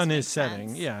sure the sun is setting.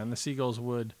 Sense. Yeah, and the seagulls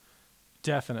would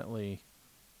definitely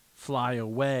fly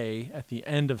away at the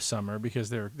end of summer because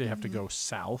they have to go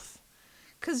south.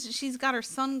 Because she's got her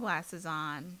sunglasses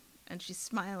on and she's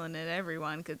smiling at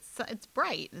everyone because it's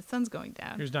bright. The sun's going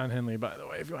down. Here's Don Henley, by the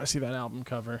way, if you want to see that album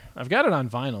cover. I've got it on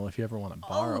vinyl if you ever want to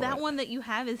borrow it. Oh, that one that you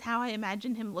have is how I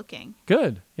imagine him looking.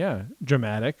 Good. Yeah.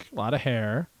 Dramatic. A lot of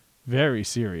hair. Very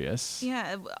serious.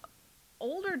 Yeah.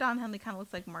 Older Don Henley kind of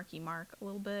looks like Marky Mark a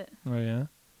little bit. Oh, yeah? A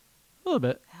little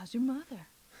bit. How's your mother?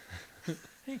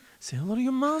 Hey, say hello to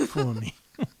your mom for me.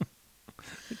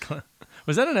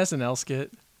 Was that an SNL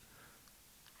skit?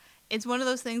 It's one of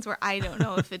those things where I don't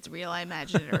know if it's real, I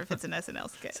imagine it, or if it's an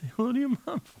SNL skit. Say hello to your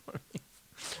mom for me.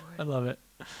 I love it.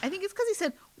 I think it's because he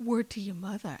said "word to your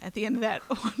mother" at the end of that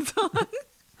one song.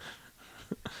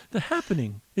 The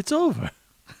Happening. It's over.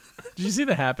 Did you see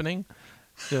The Happening?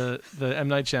 The M.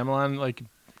 Night Shyamalan, like,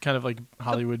 kind of like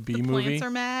Hollywood B the movie. Plants are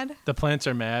mad. The plants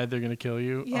are mad. They're going to kill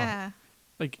you. Yeah. Oh.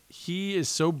 Like, he is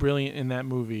so brilliant in that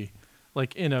movie,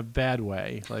 like, in a bad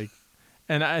way. Like,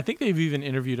 and I think they've even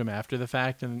interviewed him after the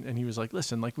fact, and he was like,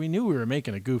 listen, like, we knew we were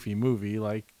making a goofy movie.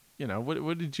 Like, you know,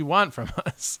 what did you want from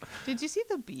us? Did you see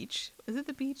The Beach? Is it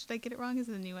The Beach? Did I get it wrong? Is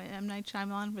it the new M. Night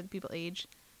Shyamalan where the people age?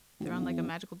 They're on like a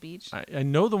magical beach. I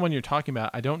know the one you're talking about.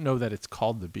 I don't know that it's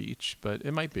called The Beach, but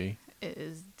it might be. It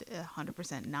is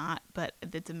 100% not, but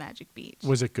it's a magic beach.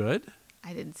 Was it good?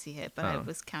 I didn't see it, but I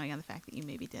was counting on the fact that you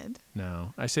maybe did.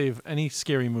 No. I save any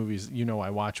scary movies, I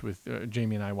watch with,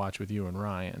 Jamie and I watch with you and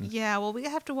Ryan. Yeah, well, we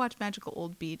have to watch Magical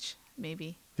Old Beach,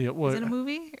 maybe. Is it a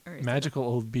movie? Or is Magical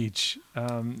Old Beach.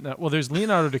 Well, there's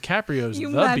Leonardo DiCaprio's you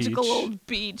The magical Beach. old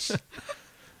beach.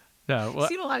 No, well, I've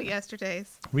seen a lot of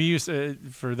Yesterdays. we used to,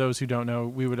 for those who don't know,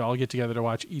 we would all get together to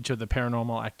watch each of the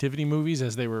Paranormal Activity movies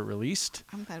as they were released.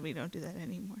 I'm glad we don't do that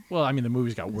anymore. Well, I mean, the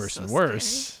movies got It was worse so and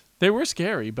worse. They were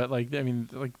scary, but like, I mean,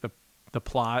 like the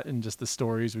plot and just the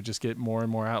stories would just get more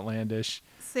and more outlandish.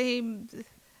 Same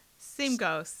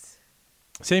ghost,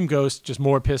 Same ghost, just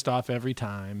more pissed off every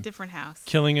time. different house.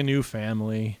 Killing a new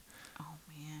family. Oh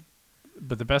man.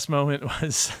 But the best moment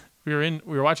was we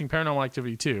were watching Paranormal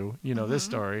Activity 2, this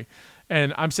story,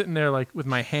 and I'm sitting there like with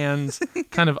my hands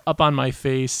kind of up on my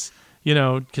face,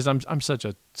 because I'm such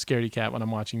a scaredy cat when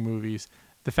I'm watching movies.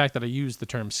 The fact that I use the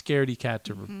term scaredy cat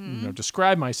to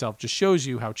describe myself just shows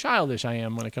you how childish I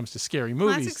am when it comes to scary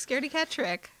movies. Classic scaredy cat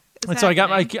trick. And so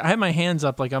I had my hands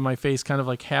up like on my face, kind of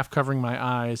like half covering my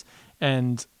eyes,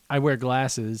 and I wear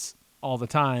glasses all the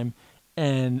time,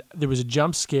 and there was a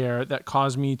jump scare that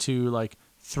caused me to like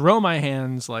throw my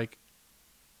hands like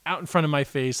out in front of my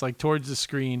face, like towards the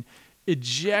screen,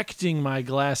 ejecting my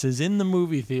glasses in the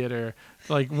movie theater,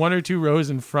 like 1 or 2 rows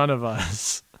in front of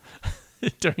us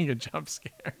during a jump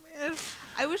scare. Man,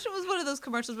 I wish it was one of those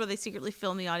commercials where they secretly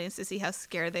film the audience to see how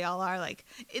scared they all are. Like,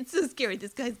 it's so scary.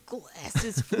 This guy's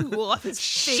glasses flew off his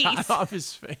face. Shot off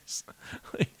his face.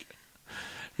 Like,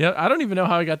 yeah, I don't even know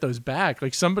how I got those back.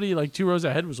 Like, somebody like 2 rows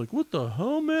ahead was like, "What the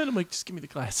hell, man?" I'm like, "Just give me the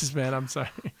glasses, man. I'm sorry."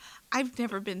 I've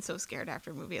never been so scared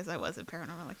after a movie as I was in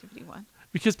Paranormal Activity 1.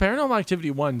 Because Paranormal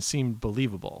Activity 1 seemed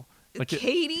believable. Like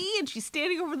Katie, and she's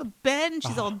standing over the bed, and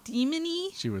she's all demon-y.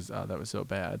 She was, that was so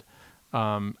bad.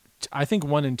 I think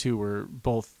 1 and 2 were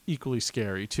both equally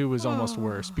scary. 2 was almost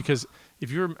worse because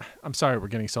I'm sorry, we're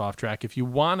getting so off track. If you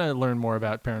want to learn more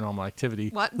about Paranormal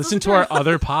Activity, listen to our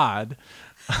other pod.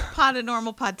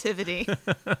 Paranormal Podtivity.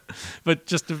 But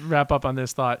just to wrap up on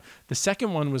this thought, the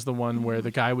second one was the one where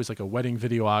the guy was like a wedding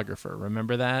videographer.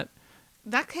 Remember that?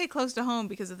 That hit close to home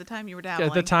because of the time you were dabbling.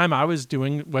 At the time, I was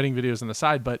doing wedding videos on the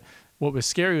side, but what was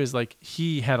scary was like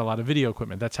he had a lot of video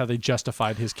equipment. That's how they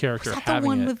justified his character Was that having the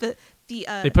one it. with the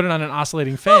They put it on an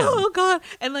oscillating fan. Oh god!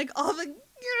 And like all the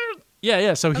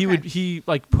Yeah. So Okay. he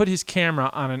like put his camera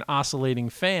on an oscillating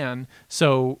fan,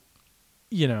 so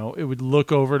it would look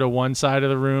over to one side of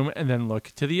the room and then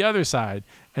look to the other side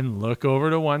and look over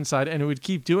to one side, and it would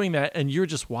keep doing that, and you're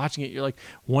just watching it. You're like,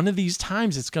 one of these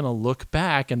times it's going to look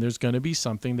back and there's going to be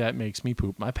something that makes me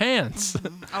poop my pants.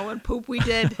 Oh, and poop we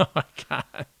did. Oh my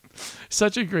God.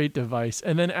 Such a great device.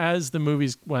 And then as the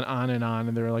movies went on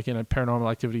and they were like in a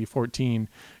Paranormal Activity 14,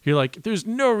 you're like, there's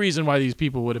no reason why these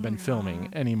people would have been filming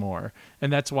anymore.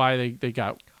 And that's why they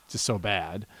got just so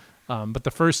bad. But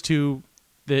the first 2,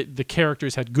 the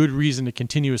characters had good reason to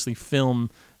continuously film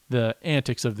the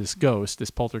antics of this ghost, this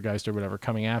poltergeist or whatever,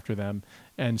 coming after them.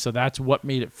 And so that's what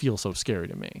made it feel so scary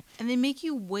to me. And they make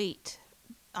you wait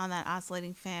on that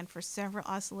oscillating fan for several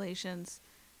oscillations,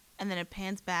 and then it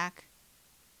pans back,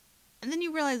 and then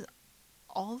you realize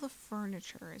all the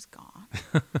furniture is gone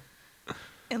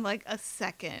in like a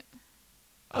second.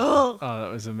 Oh,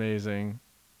 that was amazing.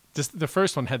 Just the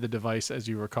first one had the device, as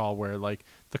you recall, where like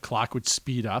the clock would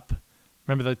speed up.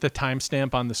 Remember the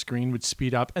timestamp on the screen would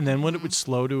speed up, and then when it would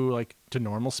slow to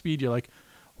normal speed, you're like,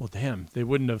 well, damn, they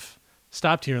wouldn't have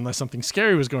stopped here unless something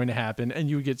scary was going to happen, and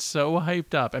you would get so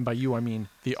hyped up. And by you, I mean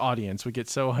the audience would get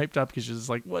so hyped up because you're just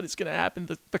like, what is going to happen?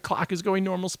 The clock is going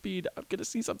normal speed. I'm going to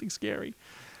see something scary.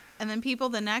 And then people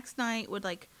the next night would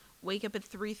like wake up at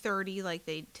 3:30 like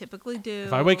they typically do.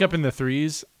 If I wake up in the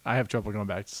 3s, I have trouble going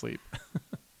back to sleep.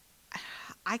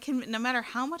 I can, no matter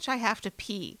how much I have to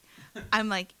pee, I'm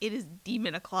like, it is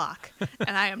demon o'clock,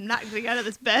 and I am not getting out of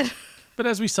this bed. But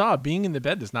as we saw, being in the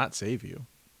bed does not save you.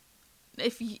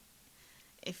 If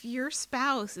your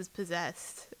spouse is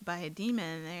possessed by a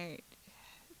demon,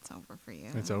 It's over for you.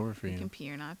 It's over for you. You can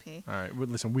pee or not pee. All right. Well,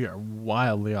 listen, we are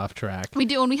wildly off track. We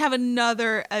do, and we have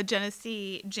another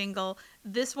Genesee jingle.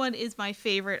 This one is my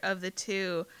favorite of the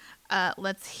two.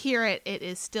 Let's hear it. It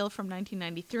is still from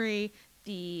 1993.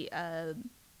 The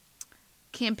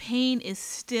campaign is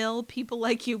still People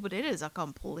Like You, but it is a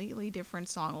completely different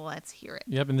song. Let's hear it.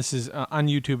 Yep, and this is on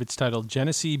YouTube. It's titled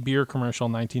Genesee Beer Commercial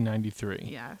 1993.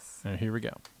 Yes. All right, here we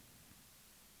go.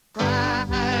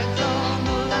 Rides on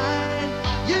the line,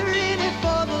 you're in it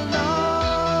for the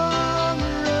long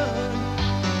run.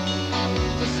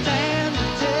 To stand the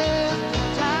test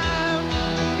of time,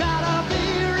 gotta be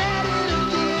ready to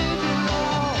give it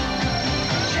all.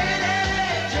 Jenny,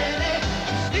 Jenny,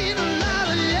 seen a lot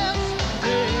of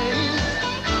yesterdays.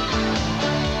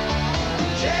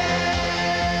 Jenny,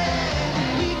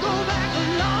 we go back a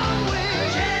long way.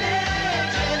 Jenny,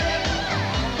 Jenny,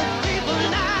 for people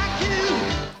like you.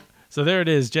 So there it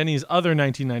is, Jenny's other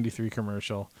 1993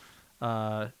 commercial.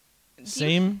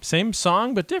 Same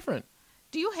song, but different.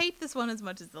 Do you hate this one as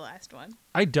much as the last one?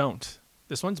 I don't.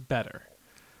 This one's better.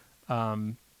 I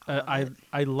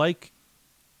like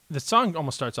the song.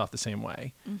 Almost starts off the same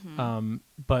way,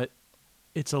 but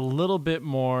it's a little bit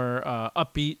more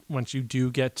upbeat once you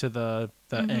do get to the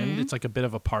end. It's like a bit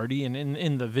of a party, and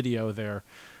in the video, they're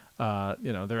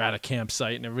at a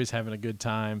campsite and everybody's having a good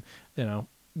time.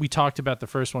 We talked about the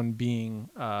first one being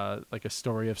like a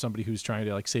story of somebody who's trying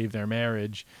to like save their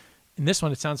marriage. In this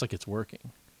one, it sounds like it's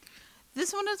working.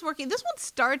 This one is working. This one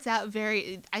starts out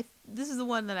very. This is the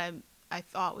one that I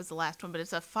thought was the last one, but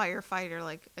it's a firefighter,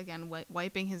 like again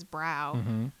wiping his brow.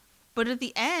 But at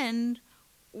the end,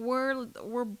 we're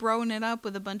broing it up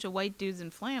with a bunch of white dudes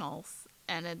in flannels,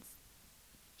 and it's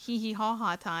hee hee ha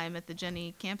ha time at the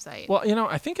Genny campsite. Well,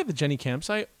 I think at the Genny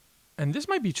campsite, and this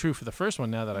might be true for the first one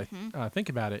now that I think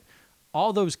about it,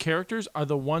 all those characters are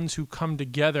the ones who come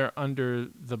together under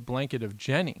the blanket of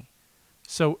Genny.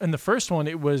 So in the first one,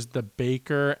 it was the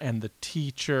baker and the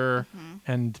teacher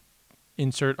and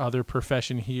insert other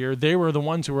profession here. They were the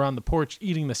ones who were on the porch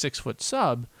eating the 6-foot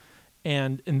sub.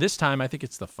 And in this time, I think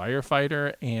it's the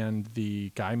firefighter and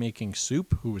the guy making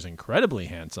soup, who was incredibly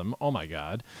handsome. Oh, my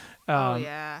God. Oh,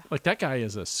 yeah. Like, that guy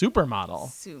is a supermodel.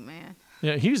 Soup, man.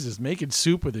 Yeah, he was just making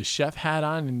soup with his chef hat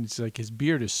on, and it's like his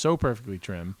beard is so perfectly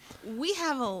trim. We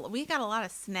got a lot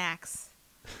of snacks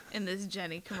in this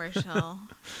Genny commercial.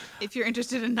 If you're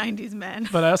interested in 90s men.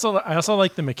 But I also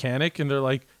like the mechanic, and they're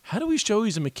like, how do we show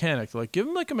he's a mechanic? They're like, give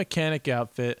him like a mechanic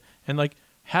outfit, and like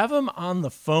have him on the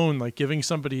phone, like giving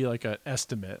somebody like an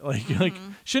estimate. Like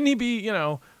shouldn't he be,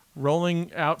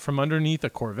 rolling out from underneath a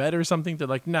Corvette or something? They're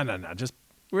like, no, just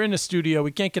we're in a studio,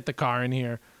 we can't get the car in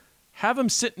here. Have him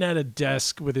sitting at a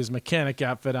desk with his mechanic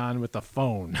outfit on with the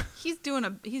phone. He's doing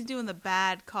the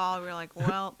bad call. We're like,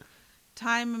 well,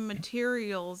 time and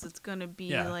materials, it's gonna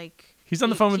be like he's on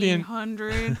the phone with he's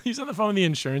on the phone with the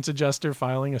insurance adjuster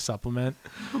filing a supplement.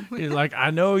 He's like, I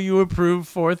know you approved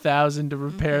 $4,000 to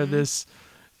repair this,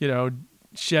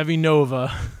 Chevy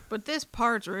Nova. But this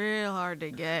part's real hard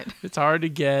to get. It's hard to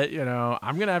get,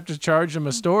 I'm going to have to charge him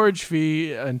a storage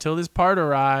fee until this part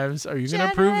arrives. Are you going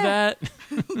to approve that?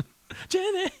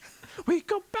 Jenny, we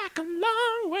go back a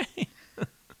long way.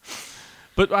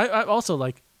 But I also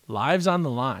like lives on the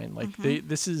line. Like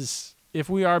this is, if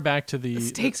we are back to the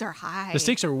stakes are high. The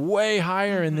stakes are way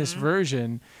higher in this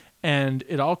version. And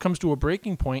it all comes to a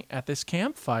breaking point at this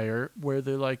campfire where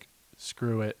they're like,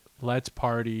 screw it. Let's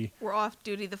party. We're off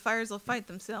duty. The fires will fight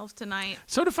themselves tonight.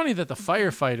 Sort of funny that the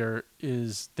firefighter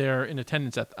is there in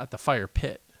attendance at the fire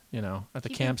pit, at the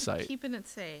campsite. Keeping it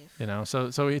safe.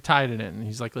 So he tied it in.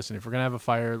 He's like, listen, if we're going to have a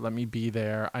fire, let me be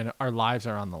there. I know our lives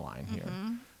are on the line here.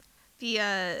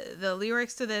 The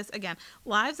lyrics to this, again,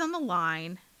 lives on the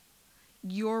line.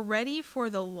 You're ready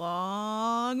for the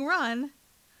long run.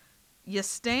 You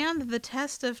stand the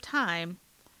test of time.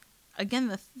 Again,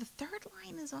 the third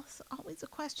line is also always a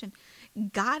question.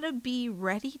 Gotta be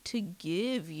ready to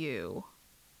give you.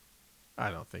 I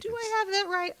don't think. Do I have that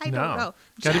right? I don't know.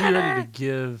 Gotta be ready to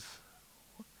give.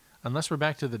 Unless we're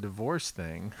back to the divorce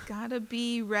thing. Gotta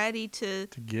be ready to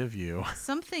give you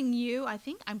something. I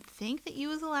think that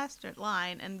you is the last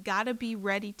line, and gotta be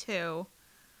ready to.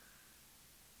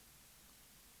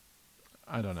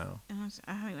 I don't know.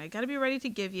 Anyway, gotta be ready to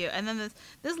give you. And then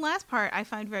this last part I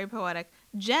find very poetic.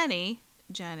 Jenny,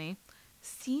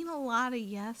 seen a lot of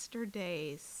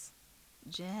yesterdays.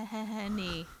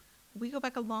 Jenny, we go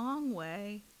back a long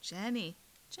way. Jenny.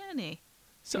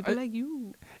 So people like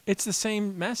you. It's the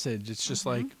same message. It's just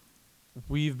like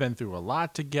we've been through a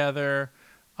lot together.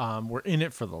 We're in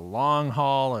it for the long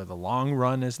haul or the long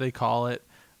run, as they call it.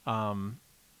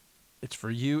 It's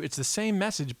for you. It's the same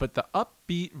message, but the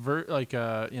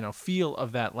upbeat feel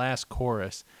of that last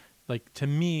chorus, like to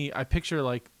me, I picture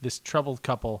like this troubled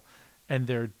couple, and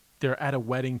they're at a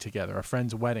wedding together, a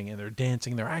friend's wedding, and they're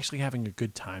dancing. They're actually having a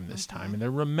good time this time, and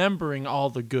they're remembering all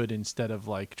the good instead of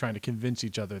like trying to convince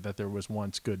each other that there was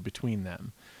once good between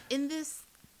them. In this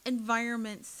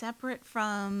environment separate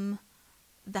from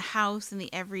the house and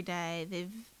the everyday,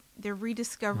 they're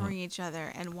rediscovering each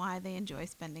other and why they enjoy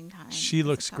spending time. She as a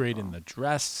looks great in couple. the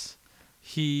dress.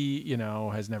 He,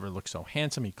 has never looked so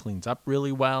handsome. He cleans up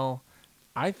really well.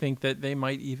 I think that they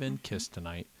might even kiss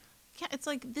tonight. Yeah, it's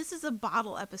like this is a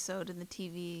bottle episode in the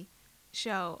TV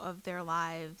show of their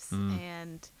lives,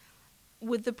 and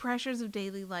with the pressures of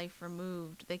daily life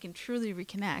removed, they can truly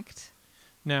reconnect.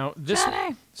 Now, this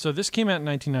came out in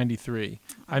 1993.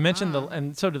 I mentioned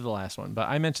and so did the last one, but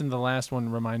I mentioned the last one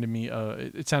reminded me,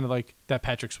 it sounded like that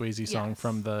Patrick Swayze song Yes.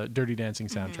 from the Dirty Dancing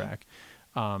soundtrack.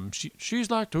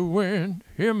 She's like the wind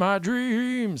in my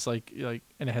dreams, like,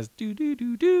 and it has do do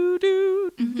do do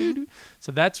do do do.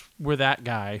 So that's where that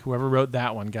guy, whoever wrote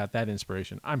that one, got that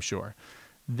inspiration. I'm sure.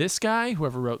 This guy,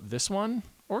 whoever wrote this one,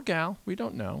 or gal, we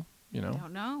don't know.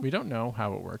 Don't know. We don't know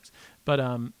how it works. But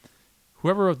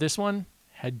whoever wrote this one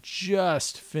had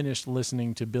just finished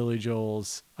listening to Billy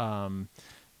Joel's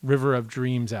River of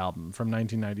Dreams album from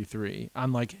 1993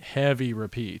 on like heavy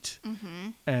repeat.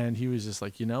 And he was just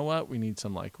like, you know what? We need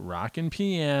some like rockin'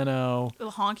 piano.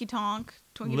 Little honky tonk,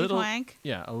 twinkety twank.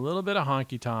 Yeah, a little bit of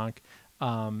honky tonk.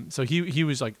 So he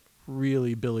was like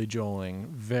really Billy Joeling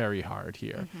very hard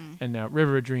here. And now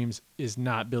River of Dreams is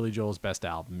not Billy Joel's best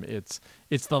album. It's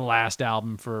the last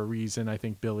album for a reason. I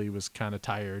think Billy was kind of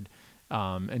tired.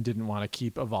 And didn't want to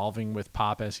keep evolving with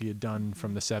pop as he had done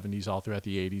from the 70s all throughout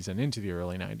the 80s and into the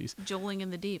early 90s. Joeling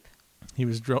in the deep. He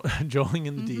was joeling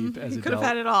in the deep, as He could have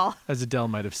had it all. As Adele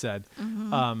might have said.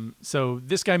 So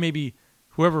this guy, maybe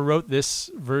whoever wrote this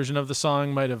version of the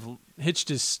song, might have hitched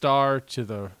his star to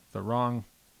the wrong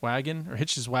wagon, or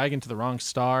hitched his wagon to the wrong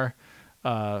star.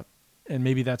 And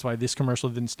maybe that's why this commercial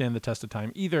didn't stand the test of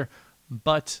time either.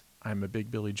 But I'm a big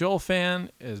Billy Joel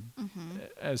fan. As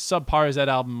subpar as that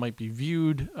album might be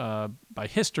viewed by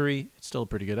history, it's still a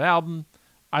pretty good album.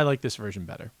 I like this version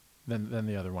better than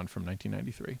the other one from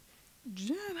 1993.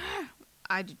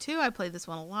 I do too. I played this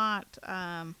one a lot.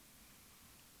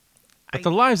 But the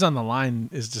Lives on the Line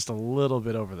is just a little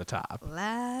bit over the top.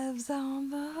 Lives on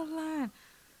the line.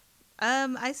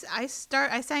 I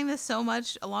sang this so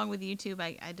much along with YouTube.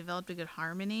 I developed a good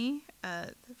harmony.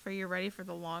 For you ready for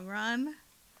the long run?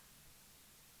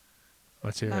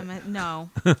 Let's hear it.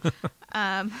 No. It's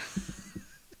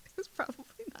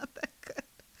probably not that good.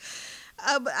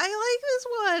 But I like this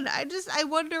one. I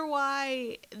wonder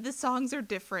why the songs are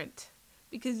different.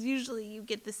 Because usually you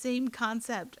get the same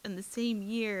concept in the same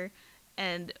year.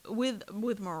 And with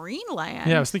Marineland.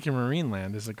 Yeah, I was thinking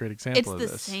Marineland is a great example of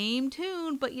this. It's the same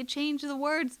tune, but you change the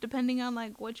words depending on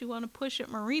like what you want to push at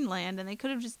Marineland. And they could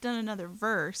have just done another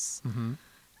verse.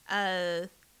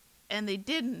 And they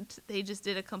didn't. They just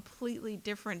did a completely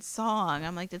different song.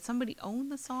 I'm like, did somebody own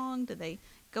the song? Did they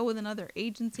go with another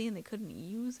agency and they couldn't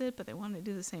use it, but they wanted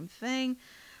to do the same thing?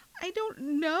 I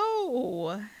don't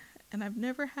know. And I've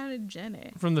never had a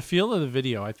Genny. From the feel of the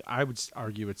video, I would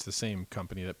argue it's the same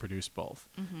company that produced both.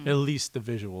 At least the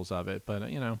visuals of it. But,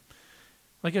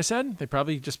 like I said, they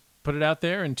probably just put it out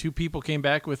there and two people came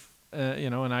back with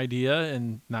an idea,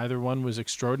 and neither one was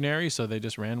extraordinary, so they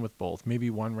just ran with both. Maybe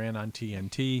one ran on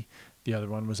TNT, the other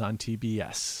one was on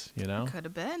TBS, Could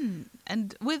have been.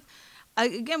 And with,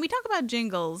 again, we talk about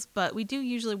jingles, but we do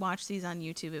usually watch these on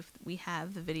YouTube if we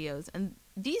have the videos. And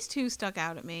these two stuck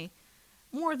out at me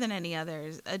more than any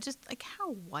others. Just like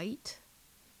how white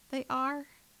they are.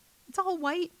 It's all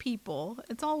white people.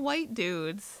 It's all white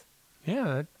dudes.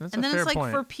 Yeah, that's a fair point. And then it's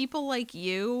like for people like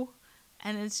you,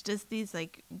 and it's just these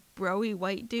like broy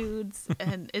white dudes,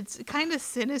 and it's kind of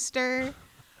sinister.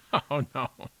 Oh no!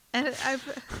 And I've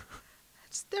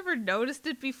just never noticed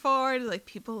it before. Like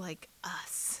people like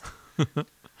us, and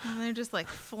they're just like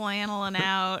flanneling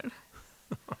out.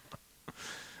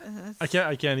 I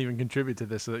can't even contribute to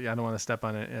this. I don't want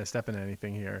to step in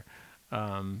anything here.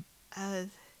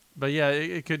 But yeah,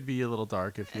 it could be a little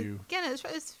dark if you. Again,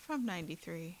 it's from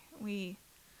 '93.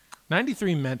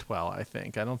 93 meant well, I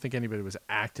think. I don't think anybody was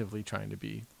actively trying to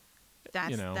be,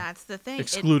 that's the thing.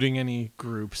 excluding any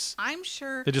groups. I'm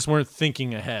sure they just weren't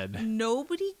thinking ahead.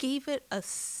 Nobody gave it a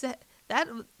second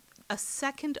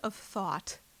of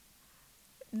thought.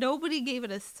 Nobody gave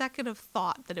it a second of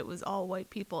thought that it was all white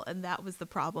people, and that was the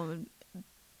problem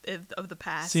of the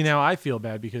past. See, now I feel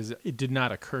bad because it did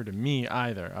not occur to me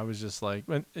either. I was just like,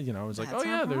 I was like, oh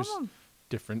yeah,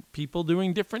 different people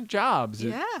doing different jobs.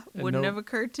 Yeah, and wouldn't have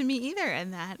occurred to me either,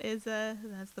 and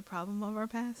that's the problem of our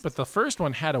past. But the first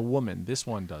one had a woman. This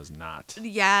one does not.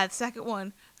 Yeah, the second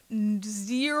one,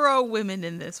 0 women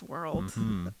in this world.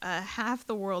 Mm-hmm. Half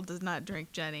the world does not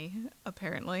drink Jenny,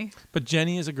 apparently. But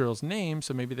Jenny is a girl's name,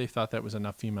 so maybe they thought that was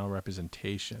enough female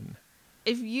representation.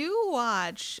 If you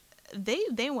watch,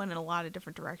 they went in a lot of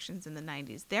different directions in the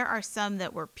 90s. There are some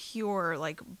that were pure,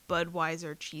 like,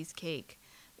 Budweiser cheesecake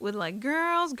with, like,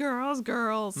 girls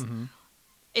Mm-hmm.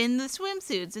 in the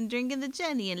swimsuits and drinking the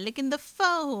Jenny and licking the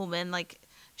foam and, like,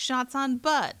 shots on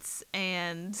butts.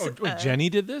 And Wait, Jenny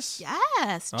did this?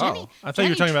 yes, Jenny. Oh, I thought you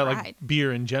were talking about tried. like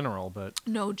beer in general, but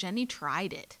No, Jenny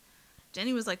tried it.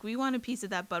 Jenny was like, "We want a piece of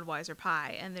that Budweiser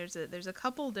pie," and there's a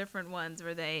couple different ones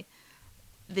where they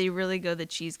really go the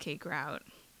cheesecake route.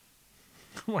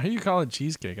 why do you call it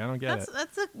cheesecake? I don't get it.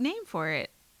 That's a name for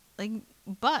it, like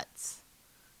butts.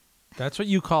 That's what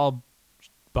you call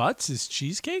butts is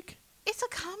cheesecake? It's a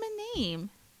common name,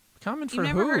 Common for You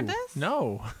never who? heard this?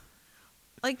 No.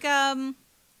 like a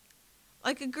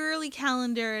girly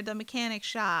calendar at a mechanic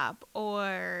shop,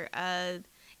 or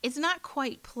it's not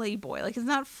quite Playboy, like it's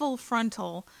not full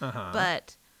frontal,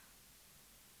 but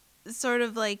sort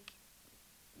of like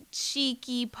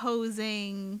cheeky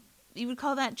posing. You would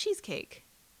call that cheesecake.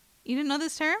 You didn't know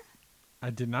this term? I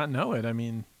did not know it. I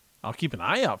mean, I'll keep an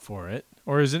eye out for it.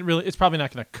 Or is it really? It's probably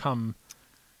not going to come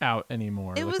out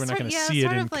anymore. It Like was we're not going to yeah, see it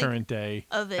sort in of like current day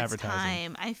of its advertising.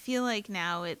 time. I feel like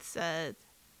now it's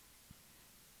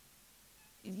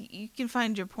you can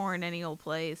find your porn any old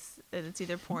place, and it's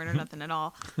either porn or nothing at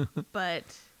all. But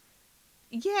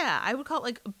yeah, I would call it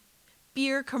like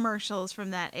beer commercials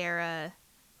from that era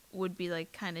would be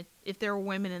like kind of, if there were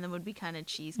women in them, would be kind of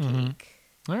cheesecake.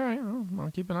 All right, well, I'll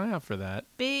keep an eye out for that.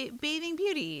 Bathing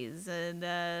beauties and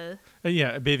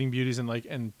Yeah, bathing beauties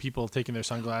and people taking their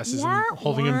sunglasses Wah, and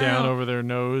holding them down wah. over their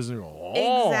nose. And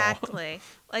oh. exactly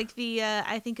like the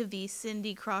I think of the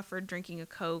Cindy Crawford drinking a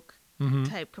Coke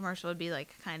type commercial would be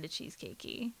like kind of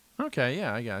cheesecakey. Okay,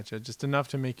 yeah, I gotcha. Just enough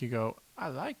to make you go, I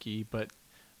like you, but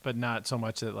not so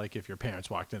much that like if your parents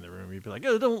walked in the room, you'd be like,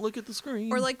 oh, don't look at the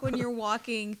screen. Or like when you're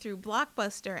walking through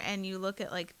Blockbuster and you look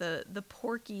at like the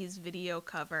Porky's video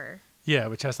cover. Yeah,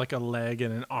 which has like a leg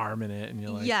and an arm in it, and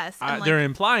you're like, Yes, and they're like,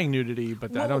 implying nudity,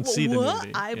 but I don't see the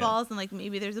nudity. Eyeballs and like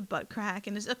maybe there's a butt crack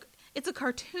and it's a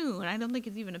cartoon. I don't think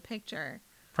it's even a picture.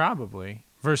 Probably.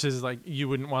 Versus like you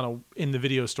wouldn't want to in the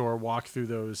video store walk through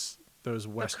those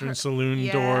Western saloon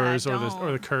doors or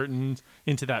the curtains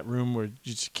into that room where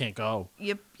you just can't go.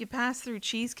 You pass through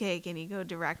cheesecake and you go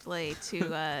directly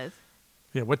to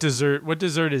Yeah, what dessert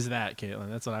is that, Caitlin?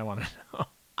 That's what I want to know.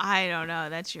 I don't know.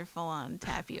 That's your full on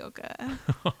tapioca.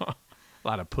 A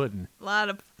lot of pudding. A lot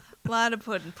of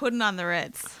pudding. Pudding on the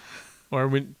Ritz. Or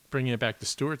bringing it back to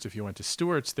Stewart's, if you went to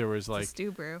Stewart's, there was like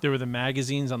Stew brew. there were the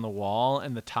magazines on the wall,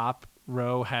 and the top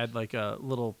row had like a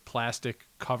little plastic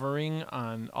covering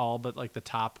on all but like the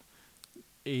top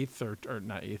eighth or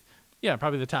not eighth. Yeah,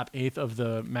 probably the top eighth of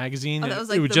the magazine. Oh, that was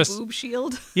like the boob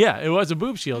shield? Yeah, it was a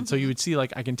boob shield. So you would see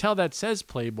like, I can tell that says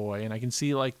Playboy, and I can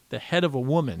see like the head of a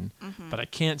woman, but I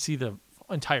can't see the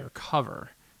entire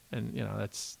cover. And you know,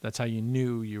 that's how you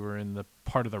knew you were in the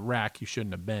part of the rack you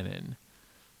shouldn't have been in.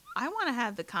 I want to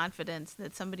have the confidence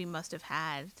that somebody must have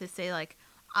had to say, like,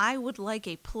 I would like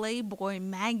a Playboy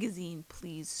magazine,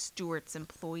 please, Stewart's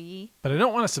employee. But I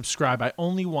don't want to subscribe. I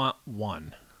only want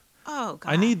one. Oh,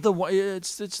 God. I need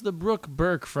it's the Brooke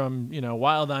Burke from,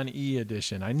 Wild on E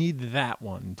edition. I need that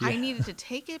one. I needed to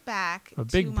take it back A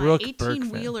big to Brooke my Burke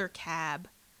 18-wheeler cab.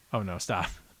 Oh, no, stop.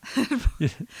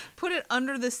 Put it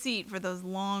under the seat for those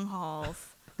long hauls.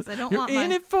 I don't You're want in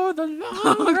my, it for the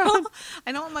long run.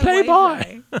 I don't want my Playboy.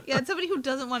 Wi-Fi. Yeah, it's somebody who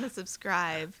doesn't want to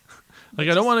subscribe. Like,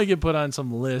 I don't want to get put on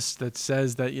some list that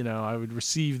says that, I would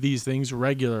receive these things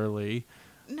regularly.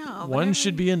 No. One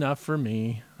should be enough for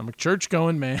me. I'm a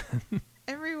church-going man.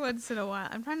 Every once in a while.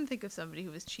 I'm trying to think of somebody who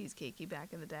was cheesecakey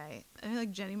back in the day. I mean, like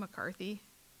Jenny McCarthy.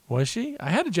 Was she? I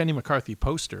had a Jenny McCarthy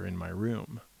poster in my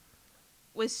room.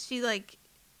 Was she, like,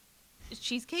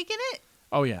 cheesecake in it?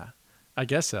 Oh, yeah. I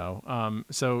guess so.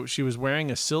 So she was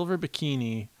wearing a silver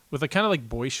bikini with kind of like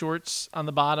boy shorts on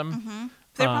the bottom. Mm-hmm.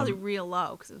 They're probably real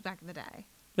low because it was back in the day.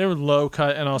 They were low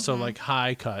cut and also like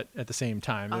high cut at the same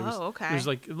time. Okay.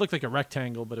 It looked like a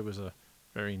rectangle, but it was a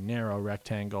very narrow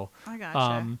rectangle. I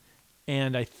gotcha.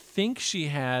 And I think she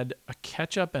had a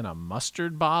ketchup and a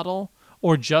mustard bottle,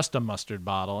 or just a mustard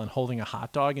bottle, and holding a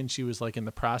hot dog. And she was like in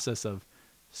the process of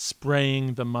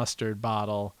spraying the mustard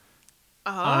bottle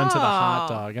onto the hot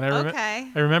dog. And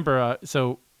I remember,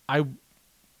 so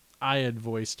I had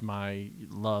voiced my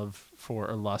love for,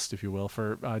 or lust, if you will,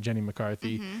 for Jenny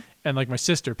McCarthy, and like my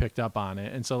sister picked up on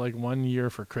it, and so like one year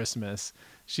for Christmas,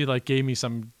 she like gave me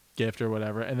some gift or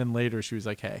whatever, and then later she was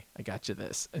like, "Hey, I got you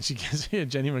this," and she gives me a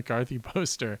Jenny McCarthy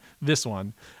poster, this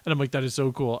one, and I'm like, "That is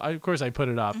so cool." Of course, I put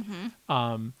it up,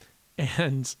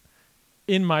 and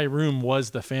in my room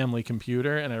was the family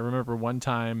computer, and I remember one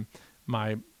time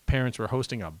my parents were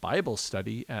hosting a Bible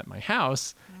study at my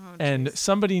house, and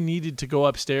somebody needed to go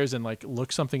upstairs and like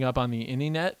look something up on the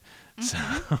internet.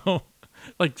 So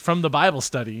like from the Bible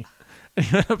study, and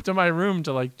he went up to my room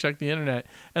to like check the internet,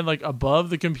 and like above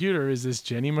the computer is this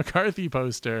Jenny McCarthy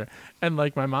poster. And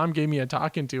like my mom gave me a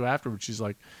talking to afterwards. She's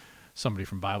like, somebody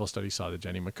from Bible study saw the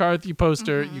Jenny McCarthy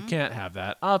poster. You can't have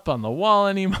that up on the wall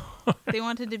anymore. They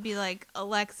wanted to be like,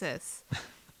 Alexis,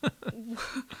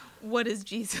 what is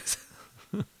Jesus?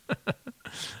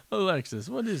 Alexis,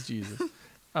 what is Jesus?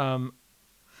 I'm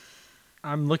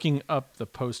looking up the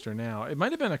poster now. It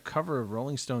might have been a cover of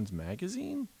Rolling Stones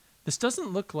magazine. This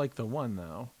doesn't look like the one,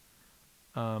 though.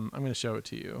 I'm going to show it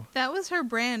to you. That was her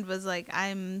brand, was like,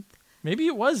 Maybe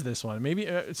it was this one. Maybe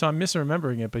so I'm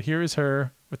misremembering it, but here is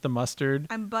her with the mustard.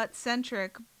 I'm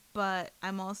butt-centric, but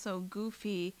I'm also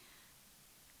goofy.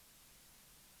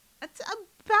 That's about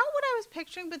what I was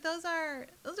picturing, but those are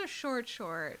short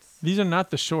shorts. These are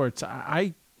not the shorts.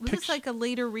 Was this like a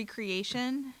later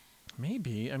recreation?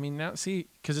 Maybe. I mean, now see,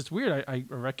 because it's weird. I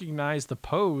recognize the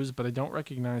pose, but I don't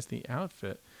recognize the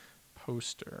outfit.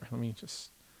 Poster. Let me just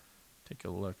take a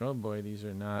look. Oh boy, these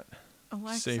are not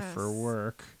Alexis, safe for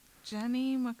work.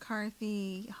 Jenny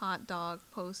McCarthy hot dog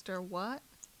poster. What?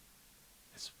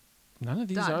 None of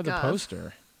these are the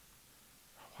poster.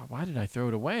 Why did I throw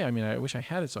it away? I mean, I wish I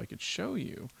had it so I could show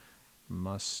you.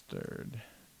 Mustard.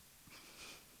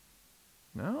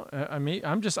 No,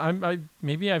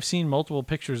 maybe I've seen multiple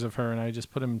pictures of her and I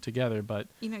just put them together, but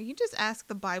you just ask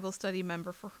the Bible study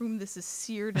member for whom this is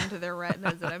seared into their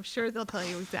retinas, and I'm sure they'll tell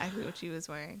you exactly what she was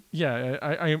wearing. Yeah,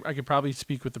 I could probably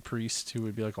speak with the priest who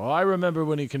would be like, "Oh, I remember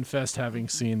when he confessed having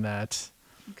seen that."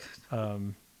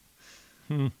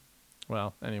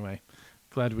 Well, anyway,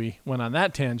 glad we went on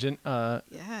that tangent. Yeah.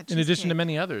 In addition to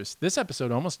many others, this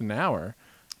episode almost an hour.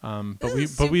 But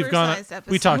we've we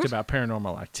talked about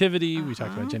Paranormal Activity. We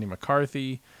talked about Jenny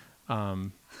McCarthy.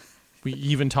 We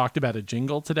even talked about a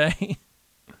jingle today.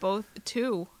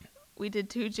 We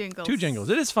did 2 jingles. 2 jingles.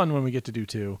 It is fun when we get to do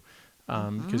 2,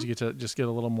 because you get to just get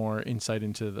a little more insight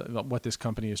into what this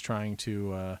company is trying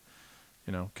to,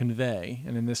 convey.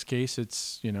 And in this case,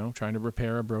 it's trying to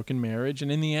repair a broken marriage.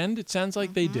 And in the end, it sounds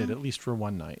like they did, at least for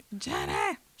one night.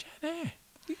 Jenny,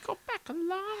 we go back a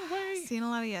long way. Seen a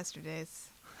lot of yesterdays.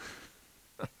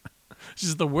 This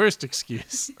is the worst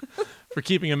excuse for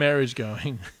keeping a marriage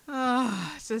going.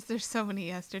 Oh, it's just there's so many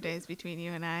yesterdays between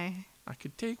you and I. I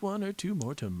could take 1 or 2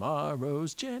 more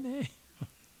tomorrows, Jenny.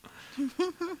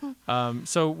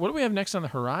 So what do we have next on the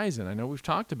horizon? I know we've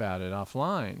talked about it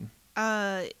offline.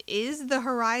 Is the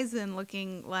horizon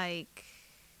looking like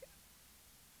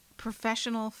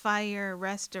professional fire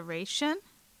restoration?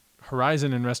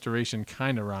 Horizon and restoration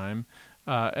kind of rhyme.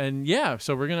 And yeah,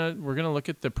 so we're gonna look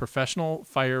at the professional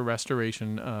fire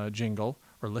restoration jingle,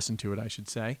 or listen to it, I should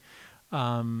say.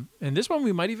 And this one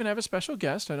we might even have a special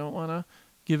guest. I don't want to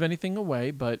give anything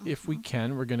away, but if we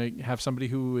can, we're gonna have somebody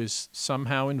who is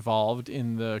somehow involved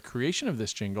in the creation of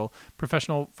this jingle.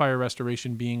 Professional fire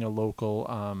restoration being a local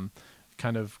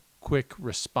kind of quick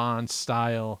response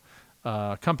style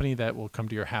company that will come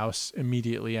to your house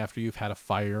immediately after you've had a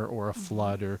fire or a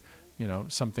flood or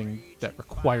something that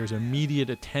requires immediate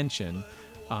attention.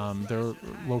 They're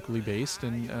locally based,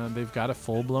 and they've got a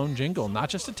full-blown jingle, not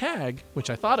just a tag,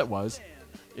 which I thought it was.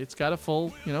 It's got a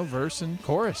full, verse and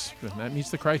chorus, and that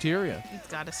meets the criteria. It's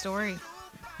got a story.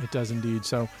 It does indeed.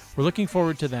 So we're looking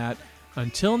forward to that.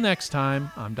 Until next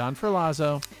time, I'm Don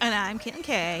Ferlazzo. And I'm Kim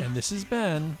K. And this has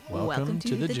been Welcome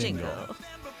to the Jingle.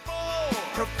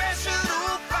 Professional